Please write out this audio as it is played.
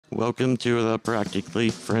Welcome to the Practically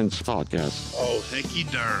Friends podcast. Oh,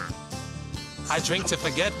 hecky darn. I drink to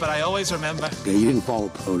forget, but I always remember. Okay, you didn't follow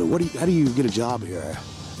Poda. How do you get a job here?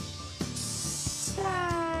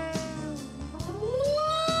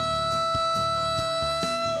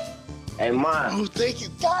 Hey, Mom. Oh, thank you.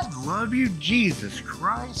 God love you, Jesus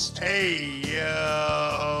Christ. Hey, yo.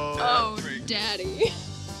 Oh, Daddy.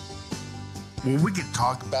 Well, we can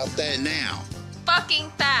talk about that now. Fucking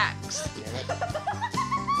facts.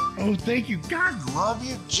 Oh, thank you. God love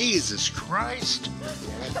you, Jesus Christ.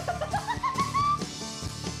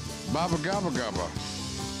 Baba gabba gabba.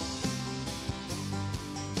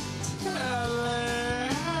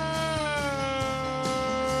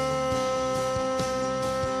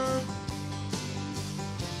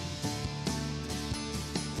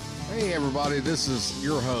 Hey everybody, this is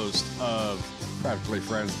your host of Practically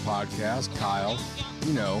Friends podcast, Kyle,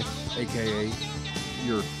 aka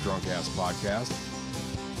your drunk ass podcast.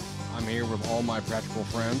 I'm here with all my practical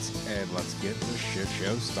friends, and let's get this shit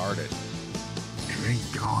show started.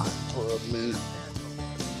 Drink on for a minute.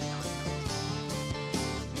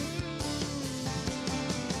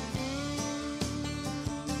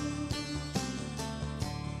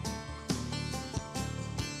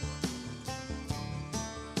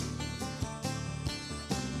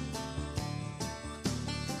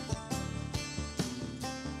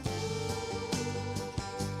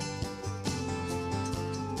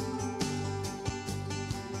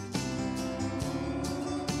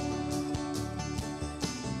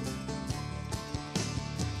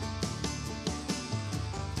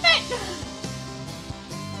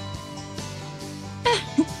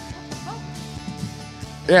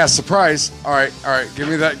 Yeah, surprise. All right. Give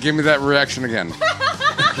me that reaction again.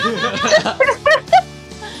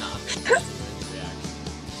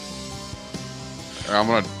 I'm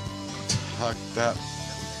gonna tuck that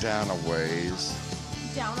down a ways.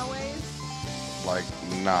 Down a ways? Like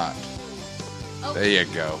not. Oh. There you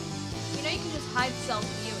go. You know you can just hide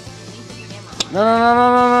self-view and leave the camera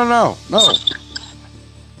on. No.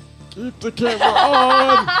 Keep the camera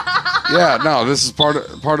on. Yeah, no. This is part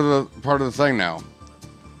of the thing now.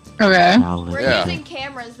 Okay. We're Yeah. using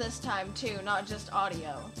cameras this time too, not just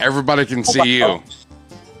audio. Everybody can see you.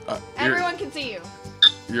 Everyone can see you.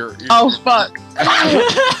 You're Oh fuck.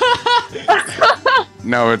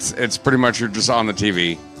 No, it's pretty much you're just on the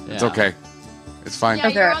TV. It's Yeah. okay. It's fine. Yeah,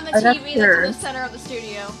 Okay, you're on the I got TV scared. that's in the center of the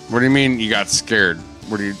studio. What do you mean you got scared?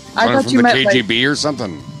 What are you I running thought from you the meant, like- KGB or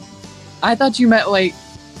something? I thought you meant like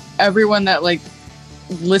everyone that like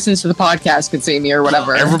listens to the podcast could see me or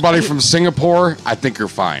whatever. Everybody from Singapore, I think you're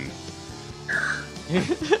fine.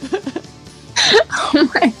 Oh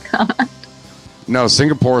my god. No,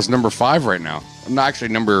 Singapore is number 5 right now. No, actually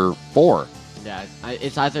number 4. Yeah,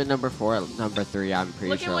 it's either number 4 or number 3. I'm pretty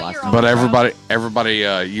Look at sure what last you're time. But Oh, everybody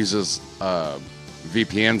uses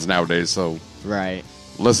VPNs nowadays, so Right.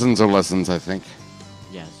 listens are listens, I think.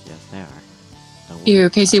 Yes, they are. Don't worry. Ew,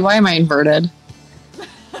 Casey, why am I inverted?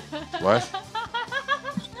 What?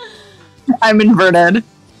 I'm inverted.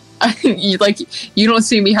 you don't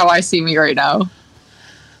see me how I see me right now.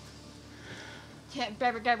 Yeah,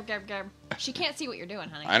 grab. She can't see what you're doing,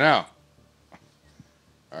 honey. I know.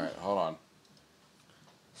 All right, hold on.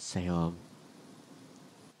 Salem.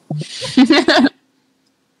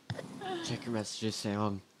 Check your messages,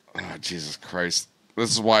 Salem. Oh, Jesus Christ.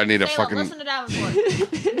 This is why I need a Salem, fucking... listen to Davenport.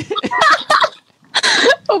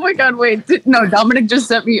 Oh my god, wait. No, Dominic just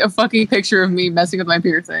sent me a fucking picture of me messing with my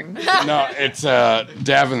piercing. No, it's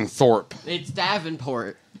Daventhorpe. It's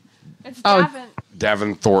Davenport. It's Oh.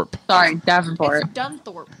 Daventhorpe. Sorry, Davenport. It's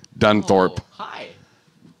Dunthorpe. Dunthorpe. Oh, hi.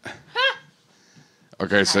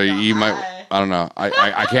 Okay, so you might... I don't know.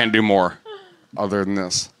 I can't do more other than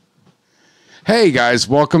this. Hey, guys.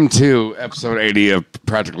 Welcome to episode 80 of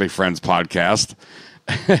Practically Friends podcast.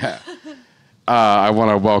 I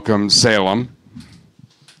want to welcome Salem.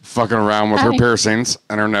 Fucking around with her Hi. piercings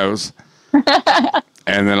and her nose.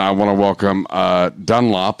 And then I want to welcome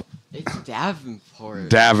Dunlop. It's Davenport.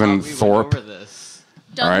 Daventhorpe. We went over this.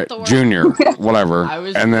 All right, Dunthorpe. Junior, whatever. I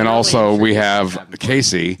was And then really also we sure have Davenport.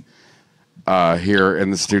 Casey here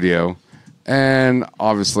in the studio. And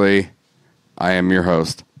obviously, I am your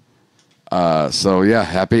host. So yeah,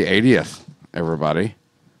 happy 80th, everybody.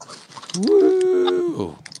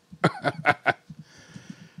 Woo!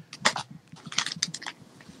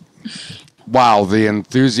 Wow, the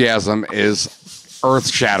enthusiasm is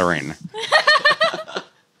earth-shattering.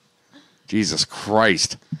 Jesus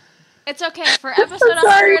Christ. It's okay. For episode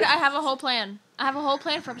 100, I have a whole plan. I have a whole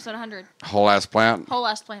plan for episode 100. Whole ass plant? Whole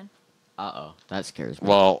last plan. Uh-oh. That scares me.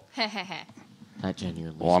 Well, Heh heh heh. That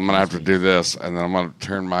genuinely I'm going to have to scares me. do this, and then I'm going to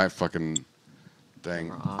turn my fucking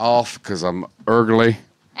thing off because I'm early.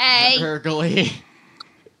 Hey, Gurgly.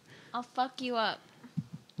 I'll fuck you up.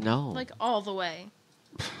 No. Like, all the way.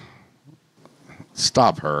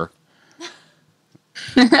 Stop her.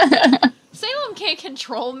 Salem can't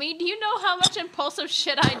control me. Do you know how much impulsive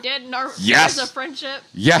shit I did in our years of friendship?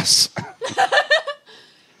 Yes.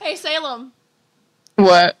 Hey, Salem.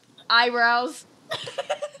 What? Eyebrows.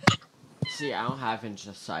 See, I don't have any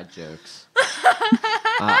just side jokes.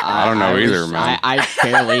 I don't know either, man. I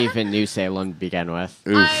barely even knew Salem to begin with.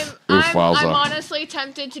 Oof. I'm Wowza. honestly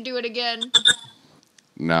tempted to do it again.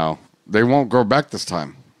 No, they won't grow back this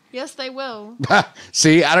time. Yes, they will.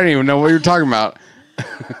 See, I don't even know what you're talking about.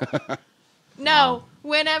 No,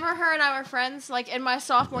 whenever her and I were friends, like in my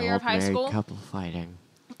sophomore year of high school, couple fighting.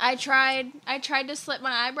 I tried to slip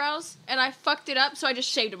my eyebrows and I fucked it up, so I just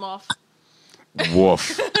shaved them off.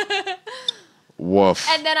 Woof. Woof.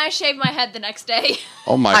 And then I shaved my head the next day.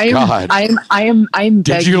 Oh my God. I am.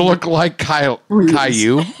 Did you look like Caillou?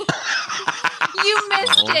 You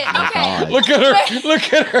missed it. Okay. God. Look at her.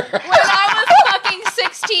 Look at her. When I was fucking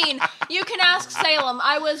 16, you can ask Salem.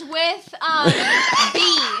 I was with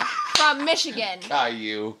B from Michigan.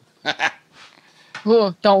 Caillou.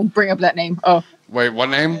 Oh, don't bring up that name. Oh. Wait, what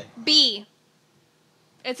name? B.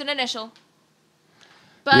 It's an initial.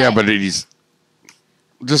 But Yeah, but he's.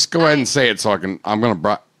 Just go ahead and say it so I'm going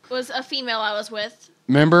to. was a female I was with.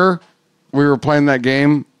 Remember, we were playing that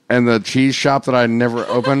game and the cheese shop that I never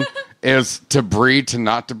opened is to brie to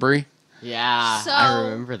not to brie? Yeah, So- I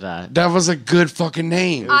remember that. That was a good fucking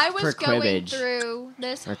name. I was for going cribbage. through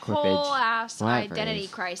this Or whole cribbage. ass Whatever it identity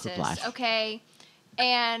is. crisis, Quiplash. okay?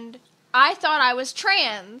 And I thought I was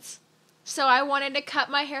trans, so I wanted to cut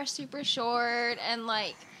my hair super short and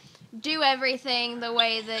like do everything the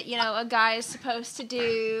way that, you know, a guy is supposed to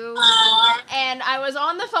do. And I was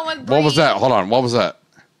on the phone with Bree. What was that? Hold on. What was that?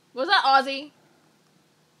 Was that Ozzy?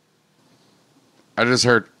 I just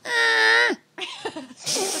heard.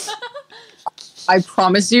 I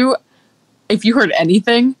promise you, if you heard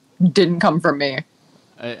anything, didn't come from me.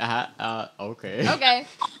 Okay. Okay.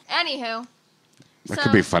 Anywho. That So-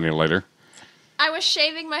 could be funny later. I was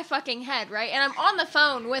shaving my fucking head, right? And I'm on the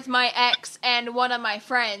phone with my ex and one of my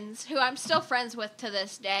friends, who I'm still friends with to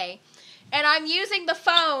this day. And I'm using the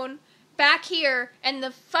phone back here and the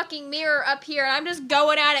fucking mirror up here, and I'm just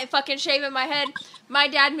going at it, fucking shaving my head. My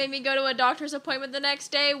dad made me go to a doctor's appointment the next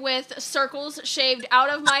day with circles shaved out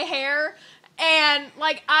of my hair. And,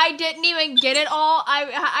 like, I didn't even get it all.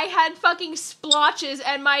 I had fucking splotches,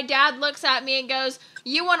 and my dad looks at me and goes,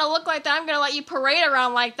 "You want to look like that? I'm going to let you parade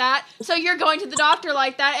around like that. So you're going to the doctor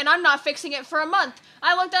like that, and I'm not fixing it for a month."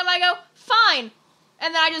 I looked at him, I go, "Fine."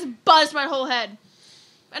 And then I just buzzed my whole head.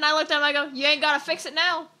 And I looked at him, I go, "You ain't got to fix it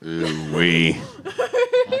now." Ooh-wee.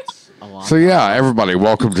 That's a lot. So yeah, everybody,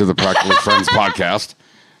 welcome to the Practically Friends podcast.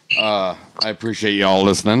 I appreciate y'all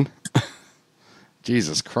listening.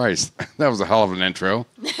 Jesus Christ, that was a hell of an intro.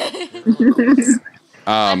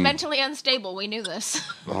 I'm mentally unstable. We knew this.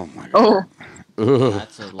 Oh my God. Oh, Ugh.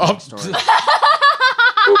 That's a long story.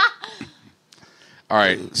 All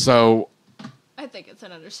right, so I think it's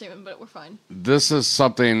an understatement, but we're fine. this is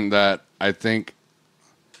something that I think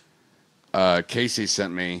Casey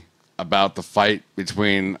sent me about the fight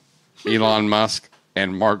between Elon Musk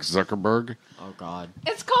and Mark Zuckerberg. Oh God.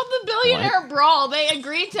 It's called the Billionaire Brawl. They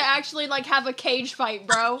agreed to actually, like, have a cage fight,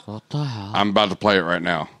 bro. What the hell? I'm about to play it right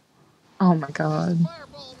now. oh my God.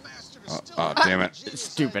 Oh, damn it.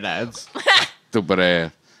 Stupid ads. Stupid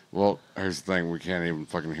ass. Well, here's the thing. We can't even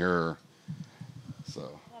fucking hear her.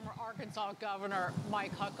 So. Former Arkansas Governor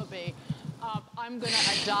Mike Huckabee. I'm going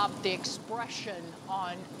to adopt the expression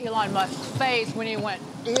on Elon Musk's face when he went,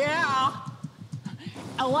 "Yeah,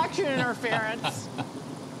 election interference."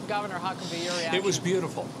 Governor Huckabee, your reaction? It was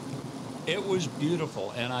beautiful. It was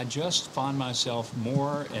beautiful, and I just find myself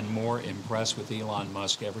more and more impressed with Elon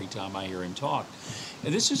Musk every time I hear him talk.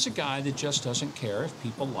 And this is a guy that just doesn't care if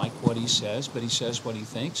people like what he says, but he says what he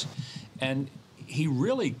thinks. And he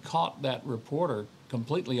really caught that reporter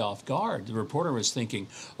completely off guard. The reporter was thinking,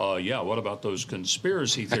 yeah, what about those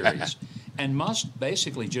conspiracy theories? And Musk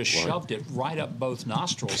basically just shoved it right up both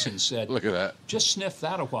nostrils and said, Look at that. just sniff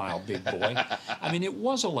that a while, big boy. I mean, it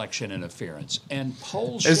was election interference, and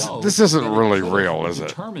polls show This isn't that it really could real, have is it?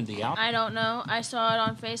 determined the outcome. I don't know. I saw it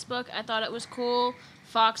on Facebook. I thought it was cool.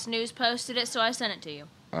 Fox News posted it, so I sent it to you.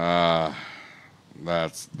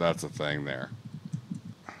 That's a thing there.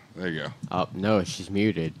 There you go. Oh no, she's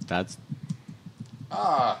muted. That's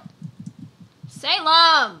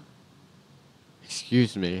Salem!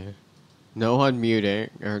 excuse me. No unmuting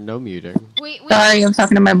or no muting. We Sorry, I'm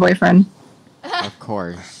talking to my boyfriend. Of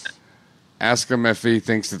course. Ask him if he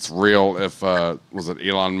thinks it's real. If was it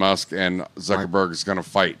Elon Musk and Zuckerberg is going to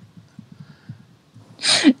fight?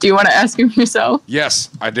 Do you want to ask him yourself? Yes,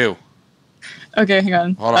 I do. Okay, hang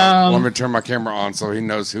on. Hold on. Let me turn my camera on so he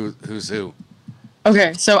knows who's who.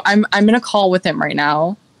 Okay, so I'm in a call with him right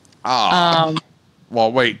now.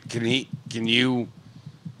 Well, wait. Can you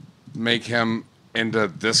make him into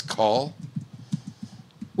this call?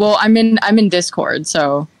 Well, I'm in Discord,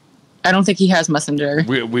 so I don't think he has Messenger.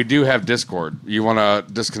 We do have Discord. You want to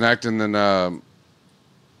disconnect and then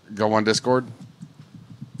go on Discord?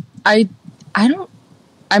 I don't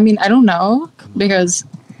know because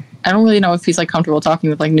I don't really know if he's like comfortable talking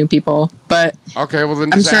with like new people. But okay, well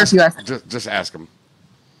then I'm sure if you ask, just ask him.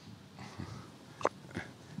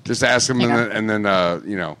 Just ask him and then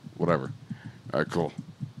you know, whatever. All right, cool.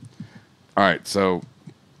 All right, so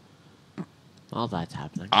all that's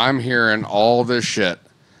happening. I'm hearing all this shit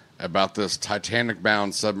about this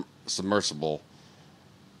Titanic-bound submersible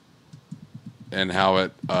and how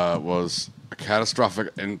it was a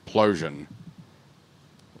catastrophic implosion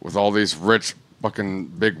with all these rich fucking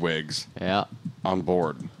bigwigs on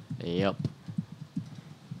board. Yep.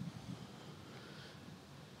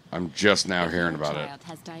 I'm just now hearing about it.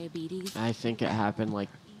 Has diabetes. I think it happened like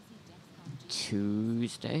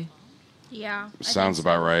Tuesday. Yeah. Sounds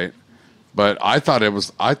about right. But I thought it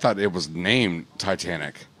was named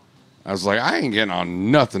Titanic. I was like, I ain't getting on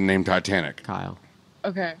nothing named Titanic. Kyle.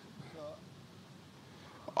 Okay.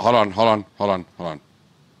 Hold on.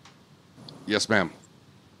 Yes, ma'am.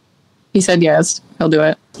 He said yes. He'll do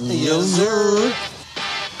it. Yes, sir.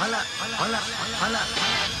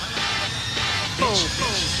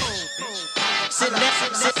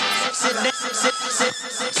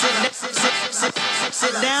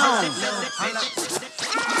 Sit down.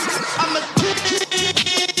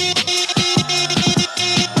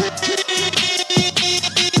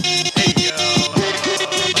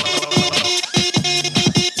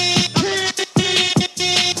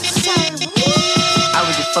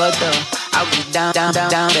 Fucked up. I was down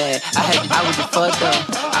bad. I was fucked up.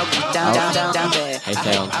 I was down bad. Hey,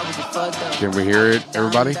 Salem. Can we hear it,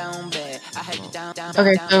 everybody?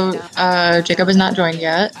 Okay, so Jacob is not joined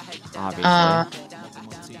yet. Obviously.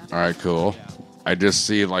 All right, cool. I just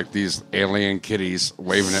see like these alien kitties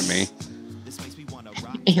waving at me.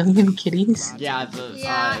 Alien kitties? Yeah,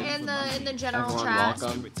 in the general chat.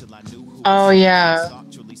 Welcome. Oh yeah.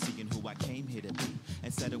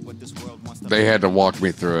 They had to walk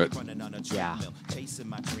me through it. Yeah.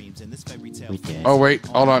 We did. Oh wait,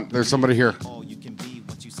 hold on. There's somebody here.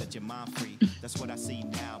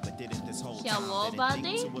 Hello,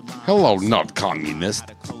 buddy. Hello, not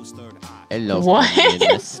communist. Hello. What?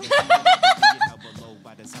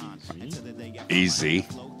 Easy.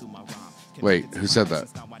 Wait, who said that?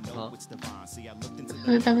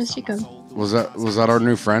 That was Jacob. Was that our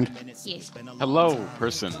new friend? Yes. Hello,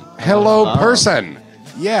 person. Hello, person.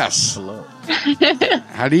 Yes. Hello.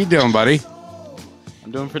 How do you doing, buddy?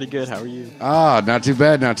 I'm doing pretty good. How are you? Not too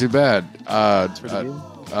bad.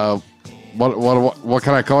 What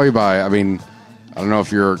can I call you by? I mean, I don't know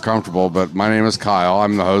if you're comfortable, but my name is Kyle.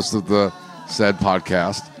 I'm the host of the said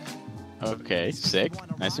podcast. Okay, sick.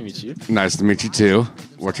 Nice to meet you. Nice to meet you too.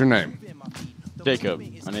 What's your name? Jacob.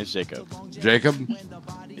 My name's Jacob. Jacob?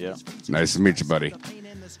 Yeah. Nice to meet you, buddy.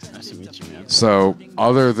 Nice to meet you, man. So,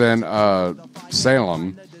 other than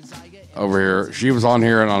Salem over here, she was on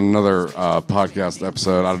here and on another podcast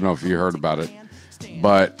episode. I don't know if you heard about it,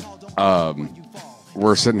 but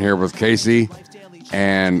we're sitting here with Casey,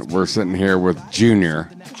 and we're sitting here with Junior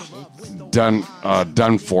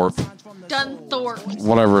Davenport,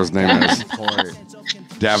 whatever his name is.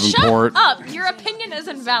 Davenport. Shut up! Your opinion is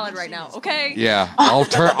invalid right now. Okay. Yeah, I'll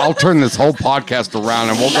turn this whole podcast around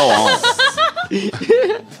and we'll go home.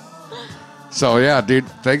 So yeah, dude,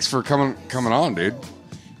 thanks for coming on, dude.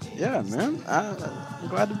 Yeah, man. I'm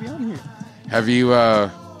glad to be on here. Have you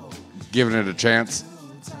given it a chance,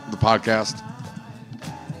 the podcast,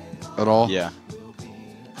 at all? Yeah.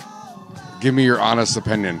 Give me your honest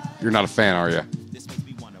opinion. You're not a fan, are you?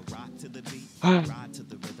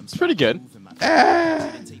 It's pretty good.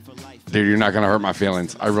 Dude, you're not gonna hurt my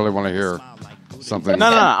feelings. I really want to hear something.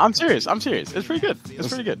 No. I'm serious. It's pretty good. It's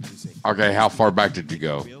pretty good. Okay, how far back did you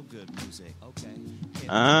go?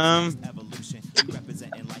 I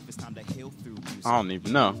don't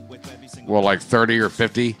even know. Well, like 30 or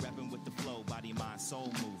 50?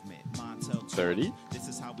 30?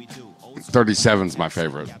 37's my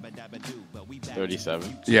favorite.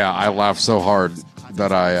 37. Yeah, I laughed so hard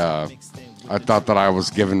that I thought that I was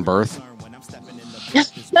giving birth.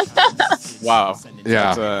 Wow.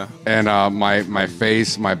 Yeah. And my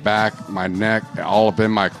face, my back, my neck, all up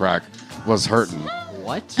in my crack was hurting.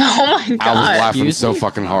 What? Oh my god! I was laughing Excuse so me?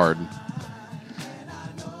 fucking hard.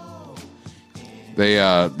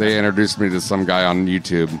 They introduced me to some guy on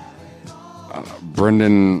YouTube,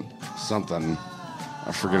 Brendan something.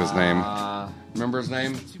 I forget his name. Remember his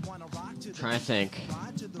name? Trying to think.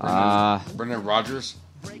 Brendan Rogers?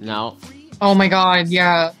 No. Oh my god!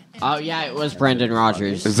 Yeah. Oh yeah, it was Brendan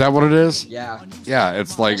Rogers. Is that what it is? Yeah. Yeah,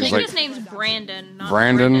 it's I like think it's his like name's Brandon. Not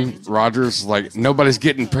Brandon Brendan. Rogers. Like nobody's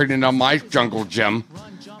getting pregnant on my jungle gym.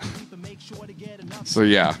 So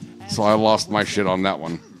yeah, so I lost my shit on that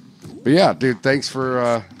one. But yeah, dude, thanks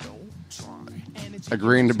for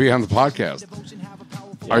agreeing to be on the podcast.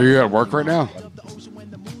 Are you at work right now?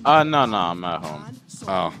 No, I'm at home.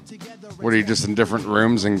 Oh, what are you just in different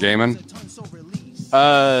rooms and gaming?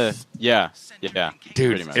 Yeah.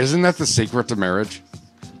 Dude, isn't that the secret to marriage?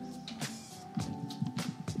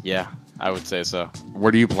 Yeah, I would say so.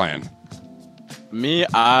 What are you playing? Me,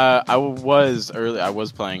 I was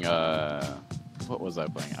playing. What was I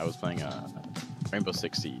playing? I was playing Rainbow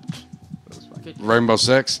Six Siege. Rainbow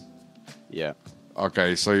Six? Yeah.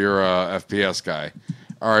 Okay, so you're a FPS guy.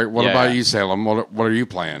 All right, what Yeah. about you, Salem? What are you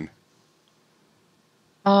playing?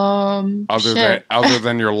 Shit. Other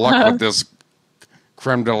than your luck with this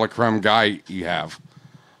creme de la creme guy you have.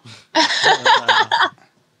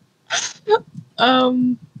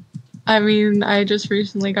 I mean, I just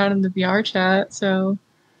recently got into VR chat, so.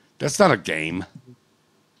 That's not a game.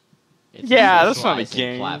 Yeah, that's not a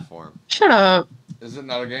game. Platform. Shut up. Is it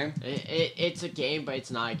not a game? It's a game, but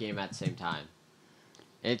it's not a game at the same time.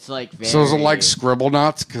 It's like very... So is it like Scribble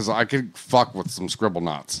Knots? Because I could fuck with some Scribble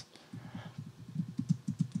Knots.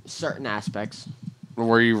 certain aspects.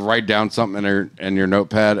 Where you write down something in your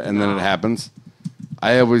notepad and then it happens.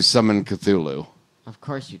 I always summon Cthulhu. Of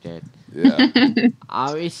course you did. Yeah. I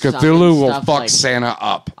always Cthulhu will stuff fuck like, Santa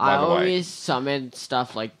up, by I the way. always summon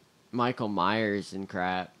stuff like Michael Myers and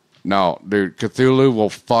crap. No, dude, Cthulhu will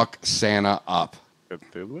fuck Santa up.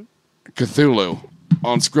 Cthulhu? Cthulhu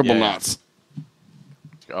on Scribble Yeah. Knots.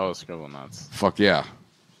 Oh, Scribble Knots. Fuck yeah.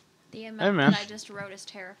 The amount man. that I just wrote is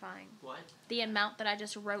terrifying. What? The amount that I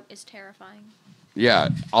just wrote is terrifying. Yeah,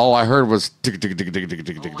 all I heard was tick tick tick tick tick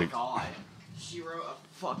tick Oh tick my tick. god. She wrote a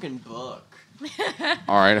fucking book.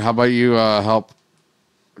 All right, how about you help?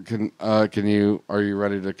 Can you? Are you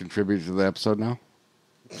ready to contribute to the episode now?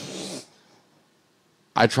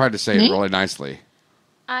 I tried to say it really nicely.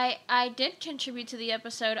 I did contribute to the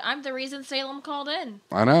episode. I'm the reason Salem called in.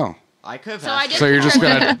 I know. I could have So I did So you're just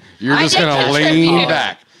gonna I did lean contribute.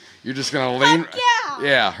 back. You're just gonna lean.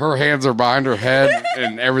 Yeah, her hands are behind her head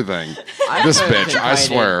and everything. This could've bitch, I invited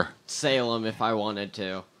swear. Salem if I wanted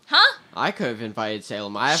to. Huh? I could have invited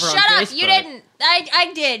Salem. I have her on Shut up! Facebook. You didn't.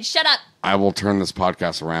 I did. Shut up. I will turn this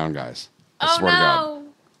podcast around, guys. I Oh swear to God. no.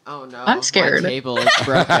 Oh no. I'm scared. My table is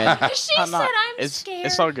broken. She I'm said not. I'm scared.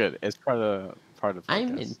 It's all good. It's part of the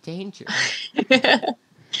I'm podcast. in danger.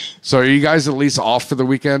 So are you guys at least off for the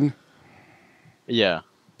weekend? Yeah.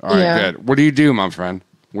 All right, Yeah. good. What do you do, my friend?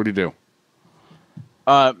 What do you do?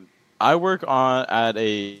 I work at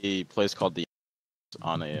a place called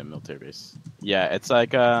on a military base. Yeah, it's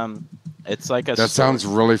like a. That sounds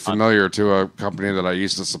really familiar to a company that I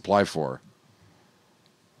used to supply for.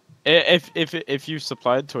 If you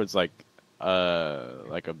supplied towards like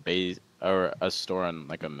a base or a store on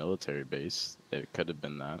like a military base, it could have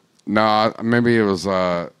been that. No, maybe it was.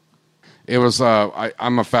 I'm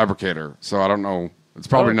a fabricator, so I don't know. It's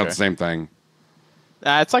probably not okay. the same thing.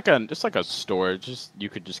 Nah, it's like a store. Just you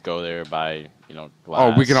could just go there, buy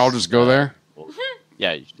glass. Oh, we can all just go there.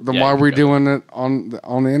 Yeah. Then yeah, why you are we could go doing it on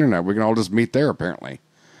the internet? We can all just meet there, apparently.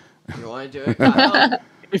 You want to do it, Kyle?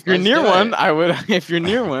 If you're Let's near do one, it. I would. If you're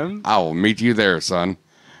near one, I will meet you there, son.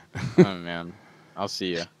 oh man, I'll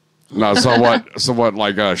see you. No, so what? So what?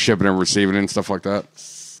 Like shipping and receiving and stuff like that.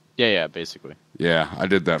 Yeah, basically. Yeah, I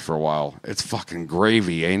did that for a while. It's fucking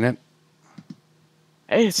gravy, ain't it?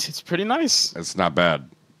 Hey, it's pretty nice. It's not bad.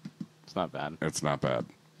 It's not bad. It's not bad.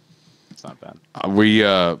 It's not bad.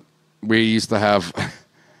 We used to have.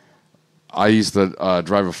 I used to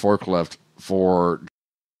drive a forklift for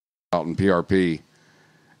out in PRP,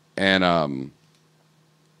 and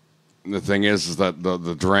the thing is that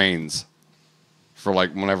the drains for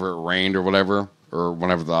like whenever it rained or whatever, or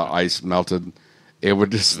whenever the ice melted, it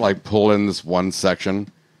would just like pull in this one section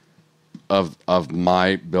of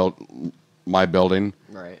my building.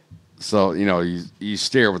 Right. So you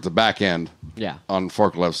steer with the back end. Yeah. On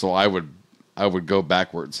forklift, so I would go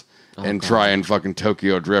backwards and God. try and fucking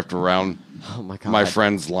Tokyo drift around Oh my god. my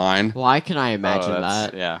friend's line. Why can I imagine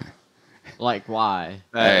that's- that? Yeah. Like why?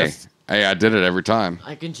 Hey, I did it every time.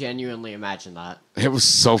 I can genuinely imagine that. It was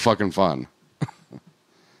so fucking fun.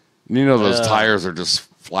 You know those tires are just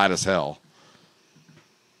flat as hell.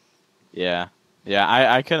 Yeah. Yeah,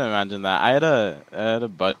 I couldn't imagine that. I had a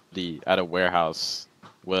buddy at a warehouse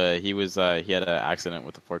where he had an accident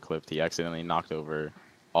with the forklift. He accidentally knocked over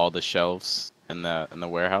all the shelves in the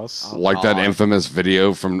warehouse. Like that infamous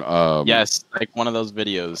video from yes, like one of those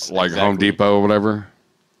videos. Like Home Depot or whatever.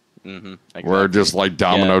 Mm-hmm. Exactly. Where it just like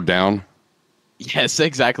dominoed down. Yes,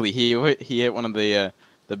 exactly. He hit one of the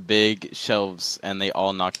big shelves and they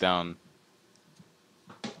all knocked down.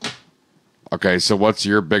 Okay, so what's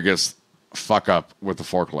your biggest fuck up with the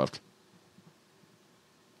forklift?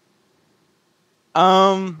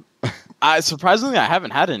 Surprisingly, I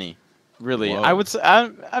haven't had any. Really, whoa. I would say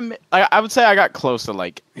I would say I got close to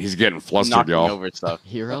like. He's getting flustered, knocking y'all. Over stuff.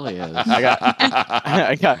 He really is.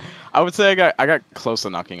 I would say I got close to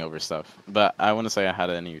knocking over stuff, but I wouldn't say I had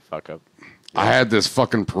any fuck up. I had this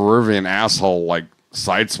fucking Peruvian asshole like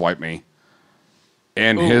sideswipe me,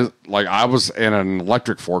 and I was in an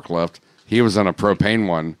electric forklift. He was in a propane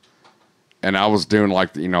one, and I was doing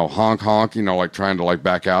like honk honk, like trying to like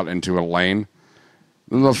back out into a lane.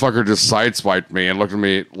 The motherfucker just sideswiped me and looked at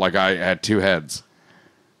me like I had two heads.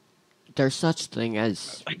 There's such thing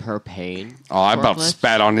as propane. Oh, I about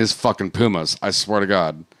spat on his fucking Pumas. I swear to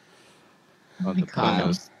God. Oh my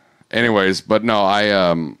God. Anyways, but no,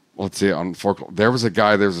 let's see, on forklift, there's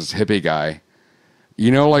this hippie guy.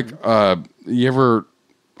 You ever,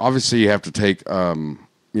 obviously you have to take,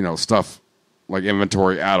 stuff like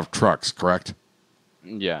inventory out of trucks, correct?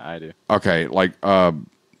 Yeah, I do. Okay, like,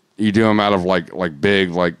 you do them out of like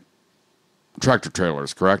big, like tractor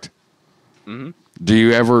trailers, correct? Mm-hmm. Do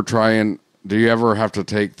you ever have to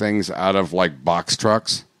take things out of like box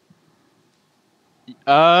trucks?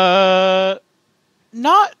 Not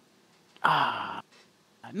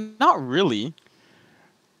really.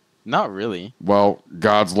 Not really. Well,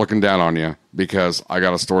 God's looking down on you because I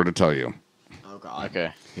got a story to tell you. Oh God.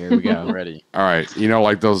 Okay, here we go. Ready. All right.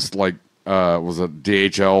 Like those, like, was it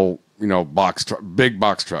DHL, big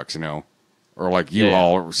box trucks, or like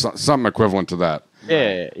U-Haul or something equivalent to that.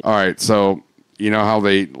 Yeah. All right. So, you know how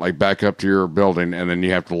they like back up to your building and then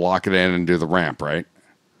you have to lock it in and do the ramp, right?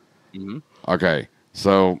 Mm-hmm. Okay.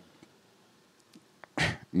 So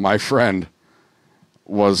my friend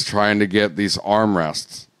was trying to get these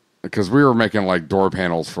armrests because we were making like door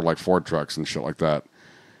panels for like Ford trucks and shit like that.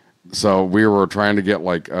 So we were trying to get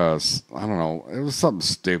like, I don't know, it was something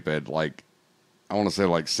stupid. Like, I want to say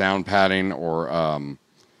like sound padding or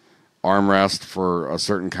armrest for a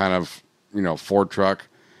certain kind of, Ford truck.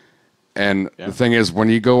 And the thing is, when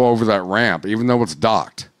you go over that ramp, even though it's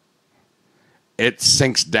docked, it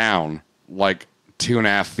sinks down like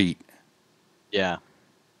 2.5 feet. Yeah.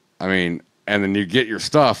 I mean, and then you get your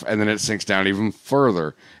stuff, and then it sinks down even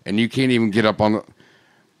further, and you can't even get up on the...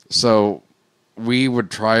 So we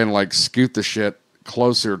would try and like scoot the shit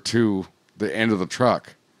closer to the end of the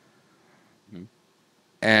truck. Mm-hmm.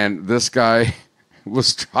 And this guy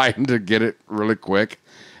was trying to get it really quick,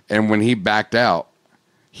 and when he backed out,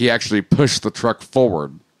 he actually pushed the truck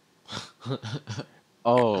forward.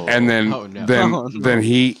 Oh. And then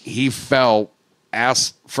he fell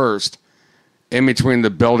ass first in between the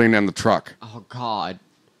building and the truck. Oh God.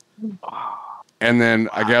 And then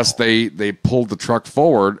I guess they pulled the truck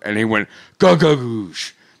forward and he went go go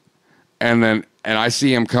goosh. And I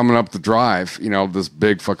see him coming up the drive, this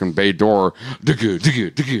big fucking bay door.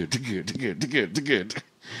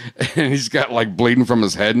 And he's got like bleeding from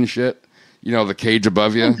his head and shit. The cage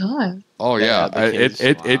above you. Oh my God. Oh yeah.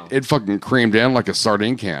 It fucking creamed in like a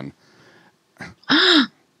sardine can.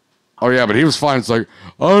 Oh yeah, but he was fine. It's like,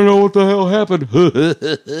 I don't know what the hell happened.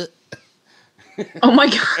 Oh my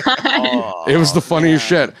God. It was the funniest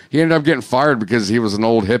shit. He ended up getting fired because he was an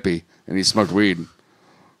old hippie and he smoked weed.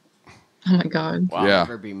 Oh my God. Wow, yeah.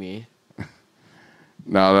 Never be me.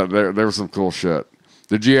 No, there was some cool shit.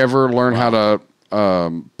 Did you ever learn how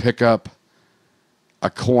to pick up a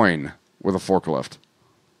coin with a forklift?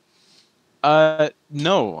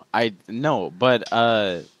 No, but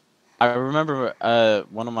I remember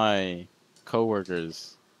one of my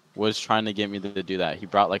coworkers was trying to get me to do that. He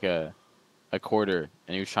brought like a quarter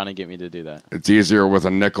and he was trying to get me to do that. It's easier with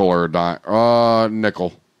a nickel or a dime.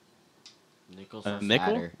 Nickel. Nickel's a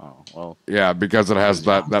nickel? fatter. Oh, well. Yeah, because it has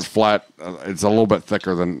that flat, it's a little bit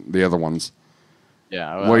thicker than the other ones.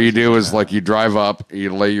 Yeah. What you do is like you drive up,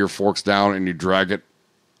 you lay your forks down and you drag it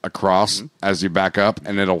across as you back up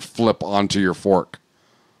and it'll flip onto your fork.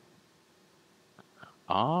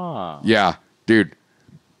 Ah. Yeah, dude.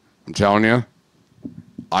 I'm telling you,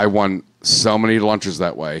 I won so many lunches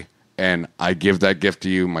that way, and I give that gift to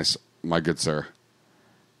you, my good sir.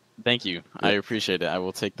 Thank you. I appreciate it. I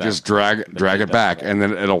will take that. Just drag it back, and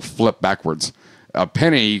then it'll flip backwards. A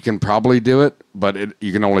penny, you can probably do it, but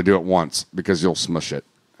you can only do it once because you'll smush it.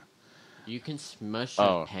 You can smush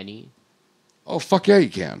a penny? Oh, fuck yeah, you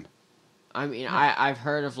can. I mean, I've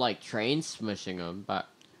heard of, like, trains smushing them, but...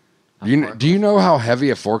 Do you know how heavy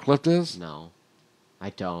a forklift is? No, I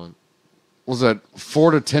don't. Was it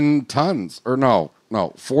 4 to 10 tons? Or no,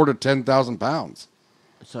 4 to 10,000 pounds.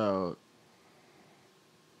 So,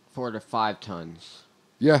 4 to 5 tons.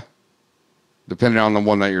 Yeah. Depending on the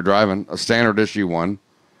one that you're driving. A standard issue one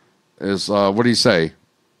is, what do you say?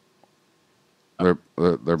 There,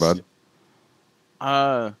 bud?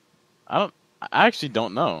 I actually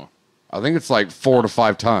don't know. I think it's like 4 to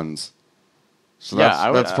 5 tons. So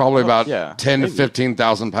that's probably about 10 to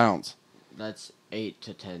 15,000 pounds. That's 8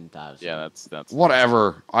 to 10,000. Yeah, that's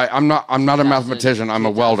whatever. I'm not a mathematician. I'm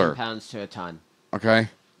a welder. Pounds to a ton. Okay.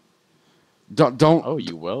 Don't. Oh,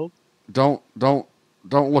 you weld? Don't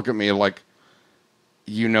look at me like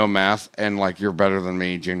you know math and like you're better than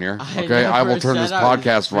me, Junior. Okay, I will turn this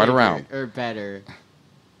podcast right around. Or better.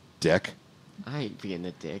 Dick. I ain't being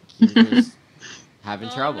a dick. You're just having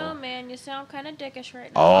trouble. No, man, you sound kind of dickish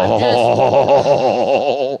right now.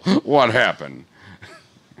 Oh, what happened?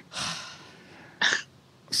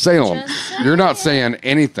 Salem, you're not saying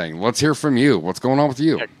anything. Let's hear from you. What's going on with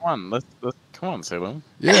you? Yeah, come on, let's come on, Salem.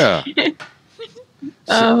 Yeah.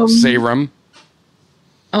 Serum.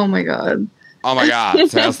 Oh my god. Oh my god,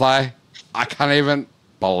 Tesla. I can't even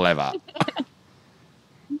believe it.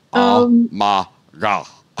 Oh my god.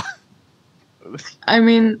 I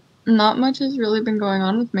mean, not much has really been going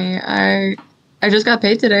on with me. I just got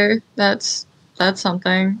paid today. That's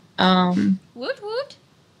something. Woot woot.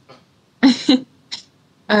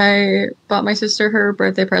 I bought my sister her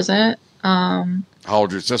birthday present. How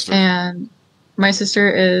old is your sister? And my sister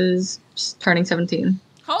is turning 17.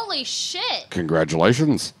 Holy shit.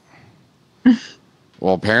 Congratulations.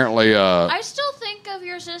 Well, apparently, I still think of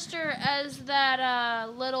your sister as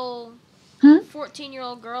that little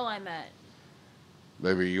 14-year-old girl I met.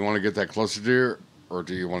 Baby, you want to get that closer to you, or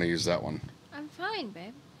do you want to use that one? I'm fine,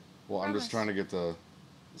 babe. Well, I'm just trying to get the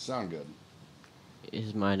sound good.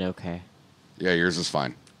 Is mine okay? Yeah, yours is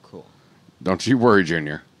fine. Cool. Don't you worry,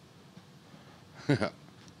 Junior.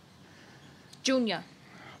 Junior.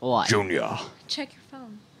 What? Junior. Check your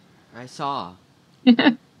phone. I saw.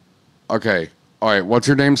 Okay. All right. What's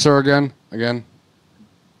your name, sir, again?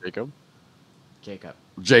 Jacob.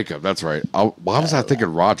 Jacob, that's right. Why was I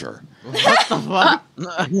thinking Roger? What the fuck?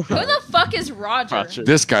 Who the fuck is Roger?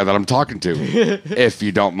 This guy that I'm talking to, if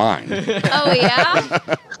you don't mind. Oh, yeah?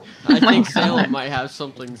 I think Salem might have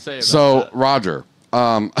something to say about So, Roger.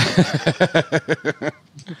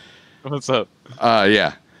 What's up?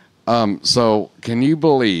 Yeah. So, can you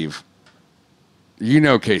believe, you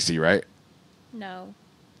know Casey, right? No.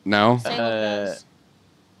 No? Salem does.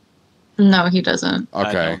 No, he doesn't. Okay.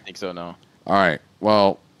 I don't think so, no. All right.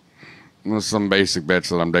 Well, there's some basic bitch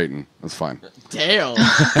that I'm dating. That's fine. Damn.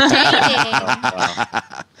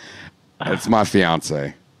 It's my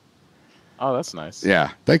fiance. Oh, that's nice.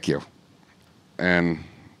 Yeah. Thank you. And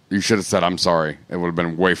you should have said I'm sorry. It would have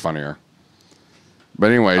been way funnier.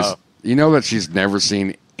 But anyways, you know that she's never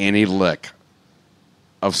seen any lick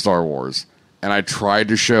of Star Wars. And I tried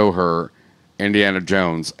to show her Indiana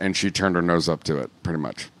Jones, and she turned her nose up to it, pretty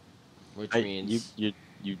much. Which means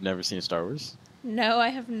you've never seen Star Wars? No, I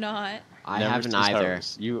have not. I haven't either.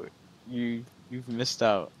 You've missed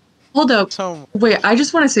out. Hold up. Wait, I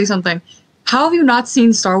just want to say something. How have you not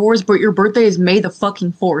seen Star Wars, but your birthday is May the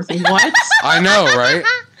fucking 4th? What? I know, right?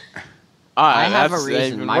 I have a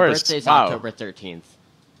reason. My birthday's October 13th.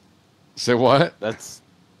 Say what? I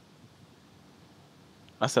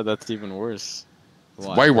said that's even worse. It's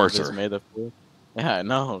way worse. May the 4th. Yeah, I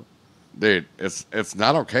know. Dude, it's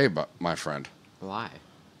not okay, but my friend. Why?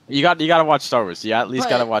 You gotta watch Star Wars. You at least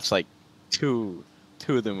gotta watch like two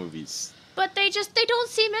of the movies. But they don't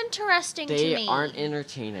seem interesting to me. They aren't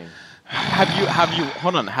entertaining.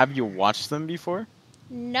 Have you watched them before?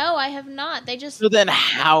 No, I have not. They just. So then,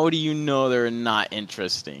 how do you know they're not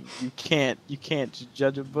interesting? You can't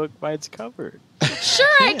judge a book by its cover. Sure,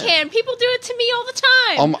 I can. People do it to me all the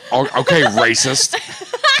time. Okay, racist.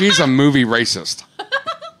 She's a movie racist.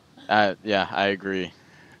 Yeah, I agree.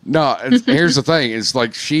 No, here's the thing. It's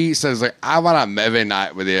like she says, like, I want a movie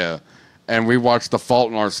night with you, and we watch The Fault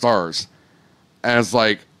in Our Stars, and it's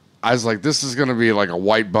like, I was like, this is gonna be like a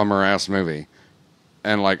white bummer ass movie,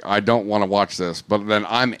 and like I don't want to watch this, but then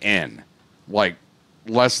I'm in, like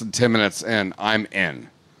less than 10 minutes in, I'm in,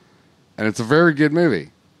 and it's a very good movie.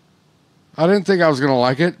 I didn't think I was gonna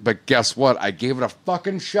like it, but guess what? I gave it a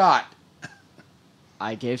fucking shot.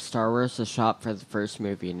 I gave Star Wars a shot for the first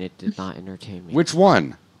movie, and it did not entertain me. Which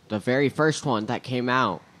one? The very first one that came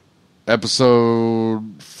out.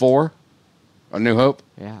 Episode 4? A New Hope?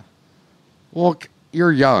 Yeah. Well,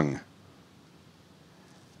 you're young.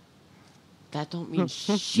 That don't mean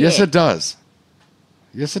shit. Yes, it does.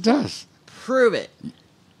 Yes, it does. Prove it.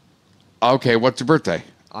 Okay, what's your birthday?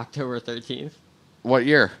 October 13th, What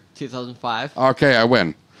year? 2005. Okay, I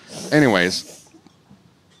win. Anyways.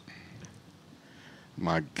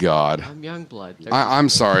 My God. I'm Youngblood. I'm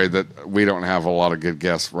sorry that we don't have a lot of good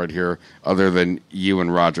guests right here other than you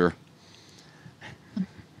and Roger.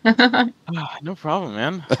 No problem,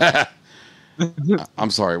 man. I'm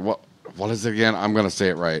sorry. What is it again? I'm going to say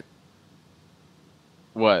it right.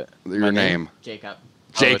 What? Your name? Jacob.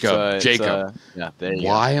 Jacob. Jacob. Yeah, there you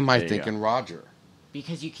Why go. am I There you thinking Roger?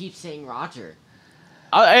 Because you keep saying Roger.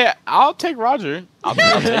 I'll take Roger. I'll take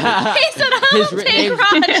it. He said, "I'll take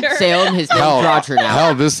Roger." Salem, his name's Roger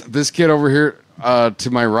now. Hell, this kid over here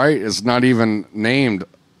to my right is not even named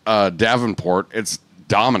Davenport. It's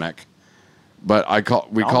Dominic, but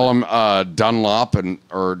we call him Dunlop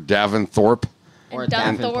or Daventhorpe. Or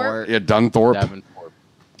Davenport. Yeah, Dunthorpe. Davenport.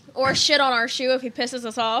 Or shit on our shoe if he pisses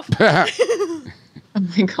us off. Oh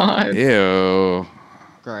my god. Ew.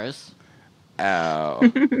 Gross. Ow.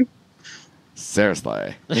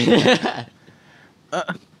 Seriously.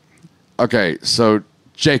 Okay, so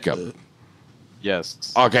Jacob.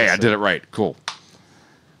 Yes. Okay, I did it right. Cool.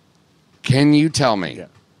 Can you tell me,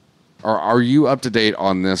 or are you up to date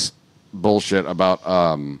on this bullshit about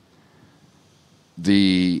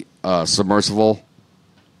the submersible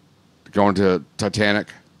going to Titanic?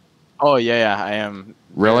 Oh yeah, I am.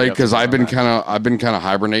 Really? Because I've been kind of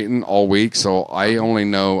hibernating all week, so I only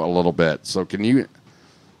know a little bit. So can you?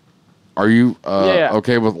 Are you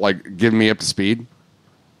okay with like giving me up to speed?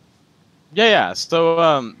 Yeah.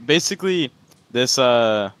 So basically, this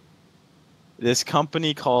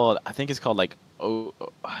company called, I think it's called like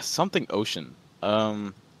something Ocean.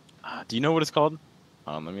 Do you know what it's called?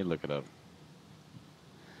 Let me look it up.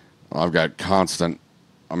 I've got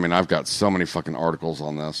so many fucking articles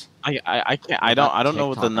on this. I can't. I don't know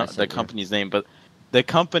what the company's name, but the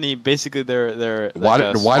company basically they're Why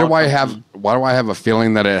like do I have a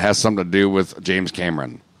feeling that it has something to do with James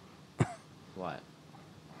Cameron? What?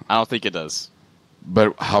 I don't think it does.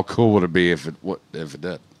 But how cool would it be if it did?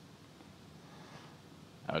 That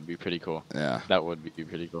would be pretty cool. Yeah, that would be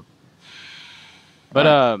pretty cool.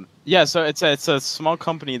 But yeah, so it's a small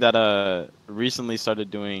company that recently started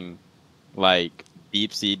doing like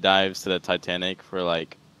deep sea dives to the Titanic for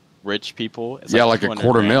like rich people. It's like a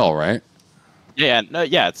 $250,000, right?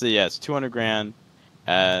 It's 200 grand,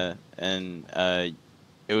 and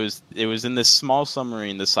it was in this small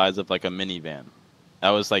submarine the size of like a minivan.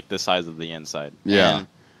 That was like the size of the inside. Yeah, and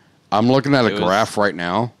I'm looking at a graph right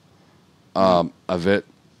now, of it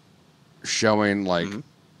showing like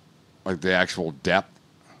the actual depth.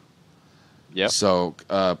 Yep. So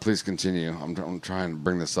please continue. I'm trying to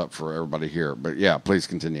bring this up for everybody here, but yeah, please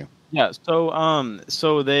continue. Yeah.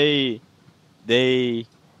 So they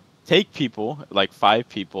take people, like 5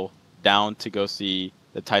 people, down to go see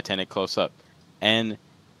the Titanic close up, and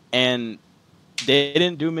they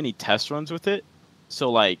didn't do many test runs with it.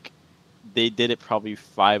 So like they did it probably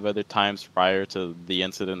 5 other times prior to the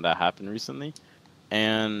incident that happened recently,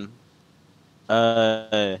 and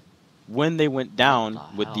when they went down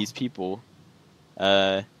with these people,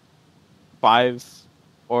 5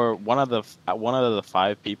 or one of the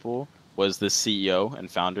 5 people was the CEO and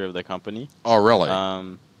founder of the company. Oh, really?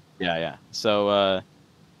 Yeah. So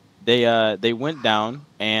they went down,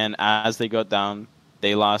 and as they got down,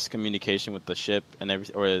 they lost communication with the ship and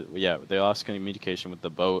everything. They lost communication with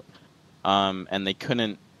the boat, and they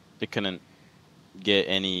couldn't get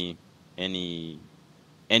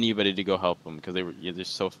anybody to go help them because they were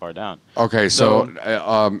just so far down. Okay, so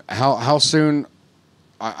how soon?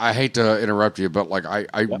 I hate to interrupt you, but like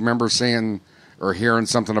I remember seeing or hearing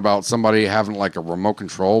something about somebody having like a remote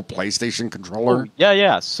control PlayStation controller. Oh,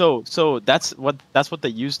 yeah. So that's what they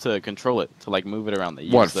use to control it, to like move it around. They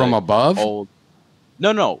use what, from above?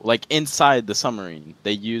 No, like inside the submarine.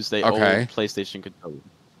 They use the old PlayStation controller.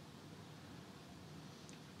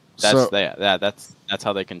 That's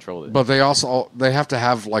how they control it. But they have to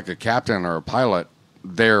have like a captain or a pilot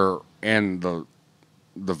there in the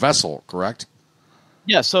vessel, correct?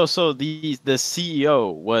 Yeah, so the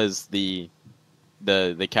CEO was the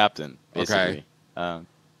captain, basically. Okay.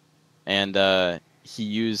 And he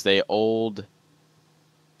used a old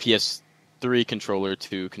PS3 controller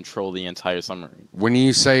to control the entire submarine. When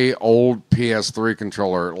you say old PS3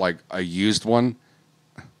 controller, like a used one?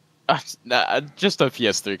 Just a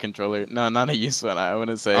PS3 controller. No, not a used one. I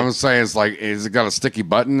wouldn't say. I'm saying it's like, is it got a sticky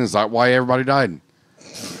button? Is that why everybody died?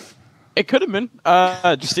 It could have been.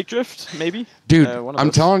 Stick drift, maybe. Dude, One of I'm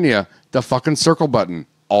those. telling you, the fucking circle button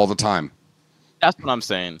all the time. That's what I'm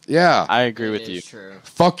saying. Yeah. I agree with you. True.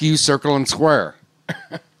 Fuck you, circle and square.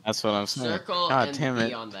 That's what I'm saying. Circle God and damn B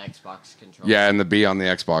it. on the Xbox controller. Yeah, and the B on the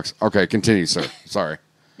Xbox. Okay, continue, sir. Sorry.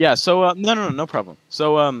 Yeah. So no problem.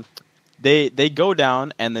 So they go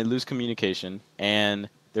down and they lose communication, and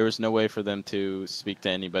there was no way for them to speak to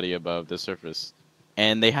anybody above the surface,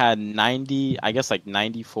 and they had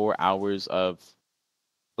 94 hours of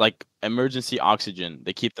like emergency oxygen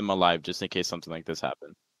to keep them alive just in case something like this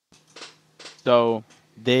happened. So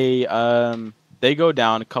they go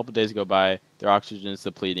down. A couple days go by. Their oxygen is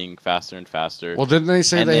depleting faster and faster. Well, didn't they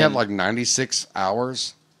say And they had then- like 96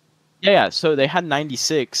 hours? Yeah. So they had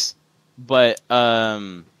 96, but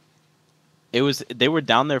they were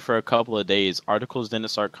down there for a couple of days. Articles didn't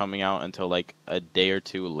start coming out until like a day or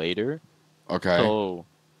two later. Okay. So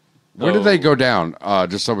When did they go down?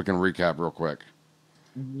 Just so we can recap real quick.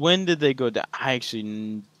 when did they go down? I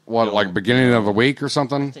actually What, like beginning of the week or I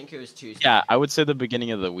something? think it was Tuesday. Yeah, I would say the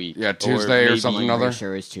beginning of the week. Yeah, Tuesday or maybe- something I'm other? pretty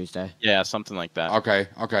sure it was Tuesday. Yeah, something like that.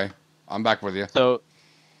 Okay. I'm back with you. So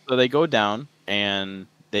they go down and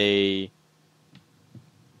they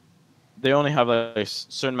only have a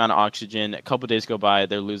certain amount of oxygen. A couple days go by,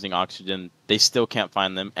 they're losing oxygen. They still can't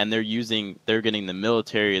find them, and they're getting the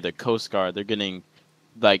military, the Coast Guard, they're getting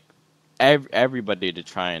like everybody to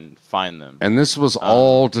try and find them. And this was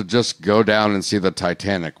all to just go down and see the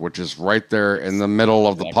Titanic, which is right there in the middle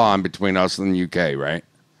of the pond between us and the UK, right?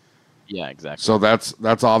 Yeah, exactly. So that's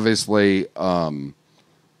obviously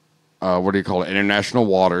what do you call it? International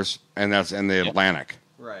waters, and that's in the Atlantic,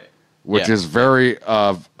 Right. which Yeah. is very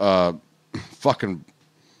fucking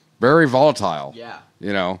very volatile. Yeah.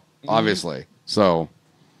 You know, obviously. So,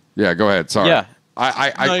 yeah, go ahead. Sorry. Yeah. No,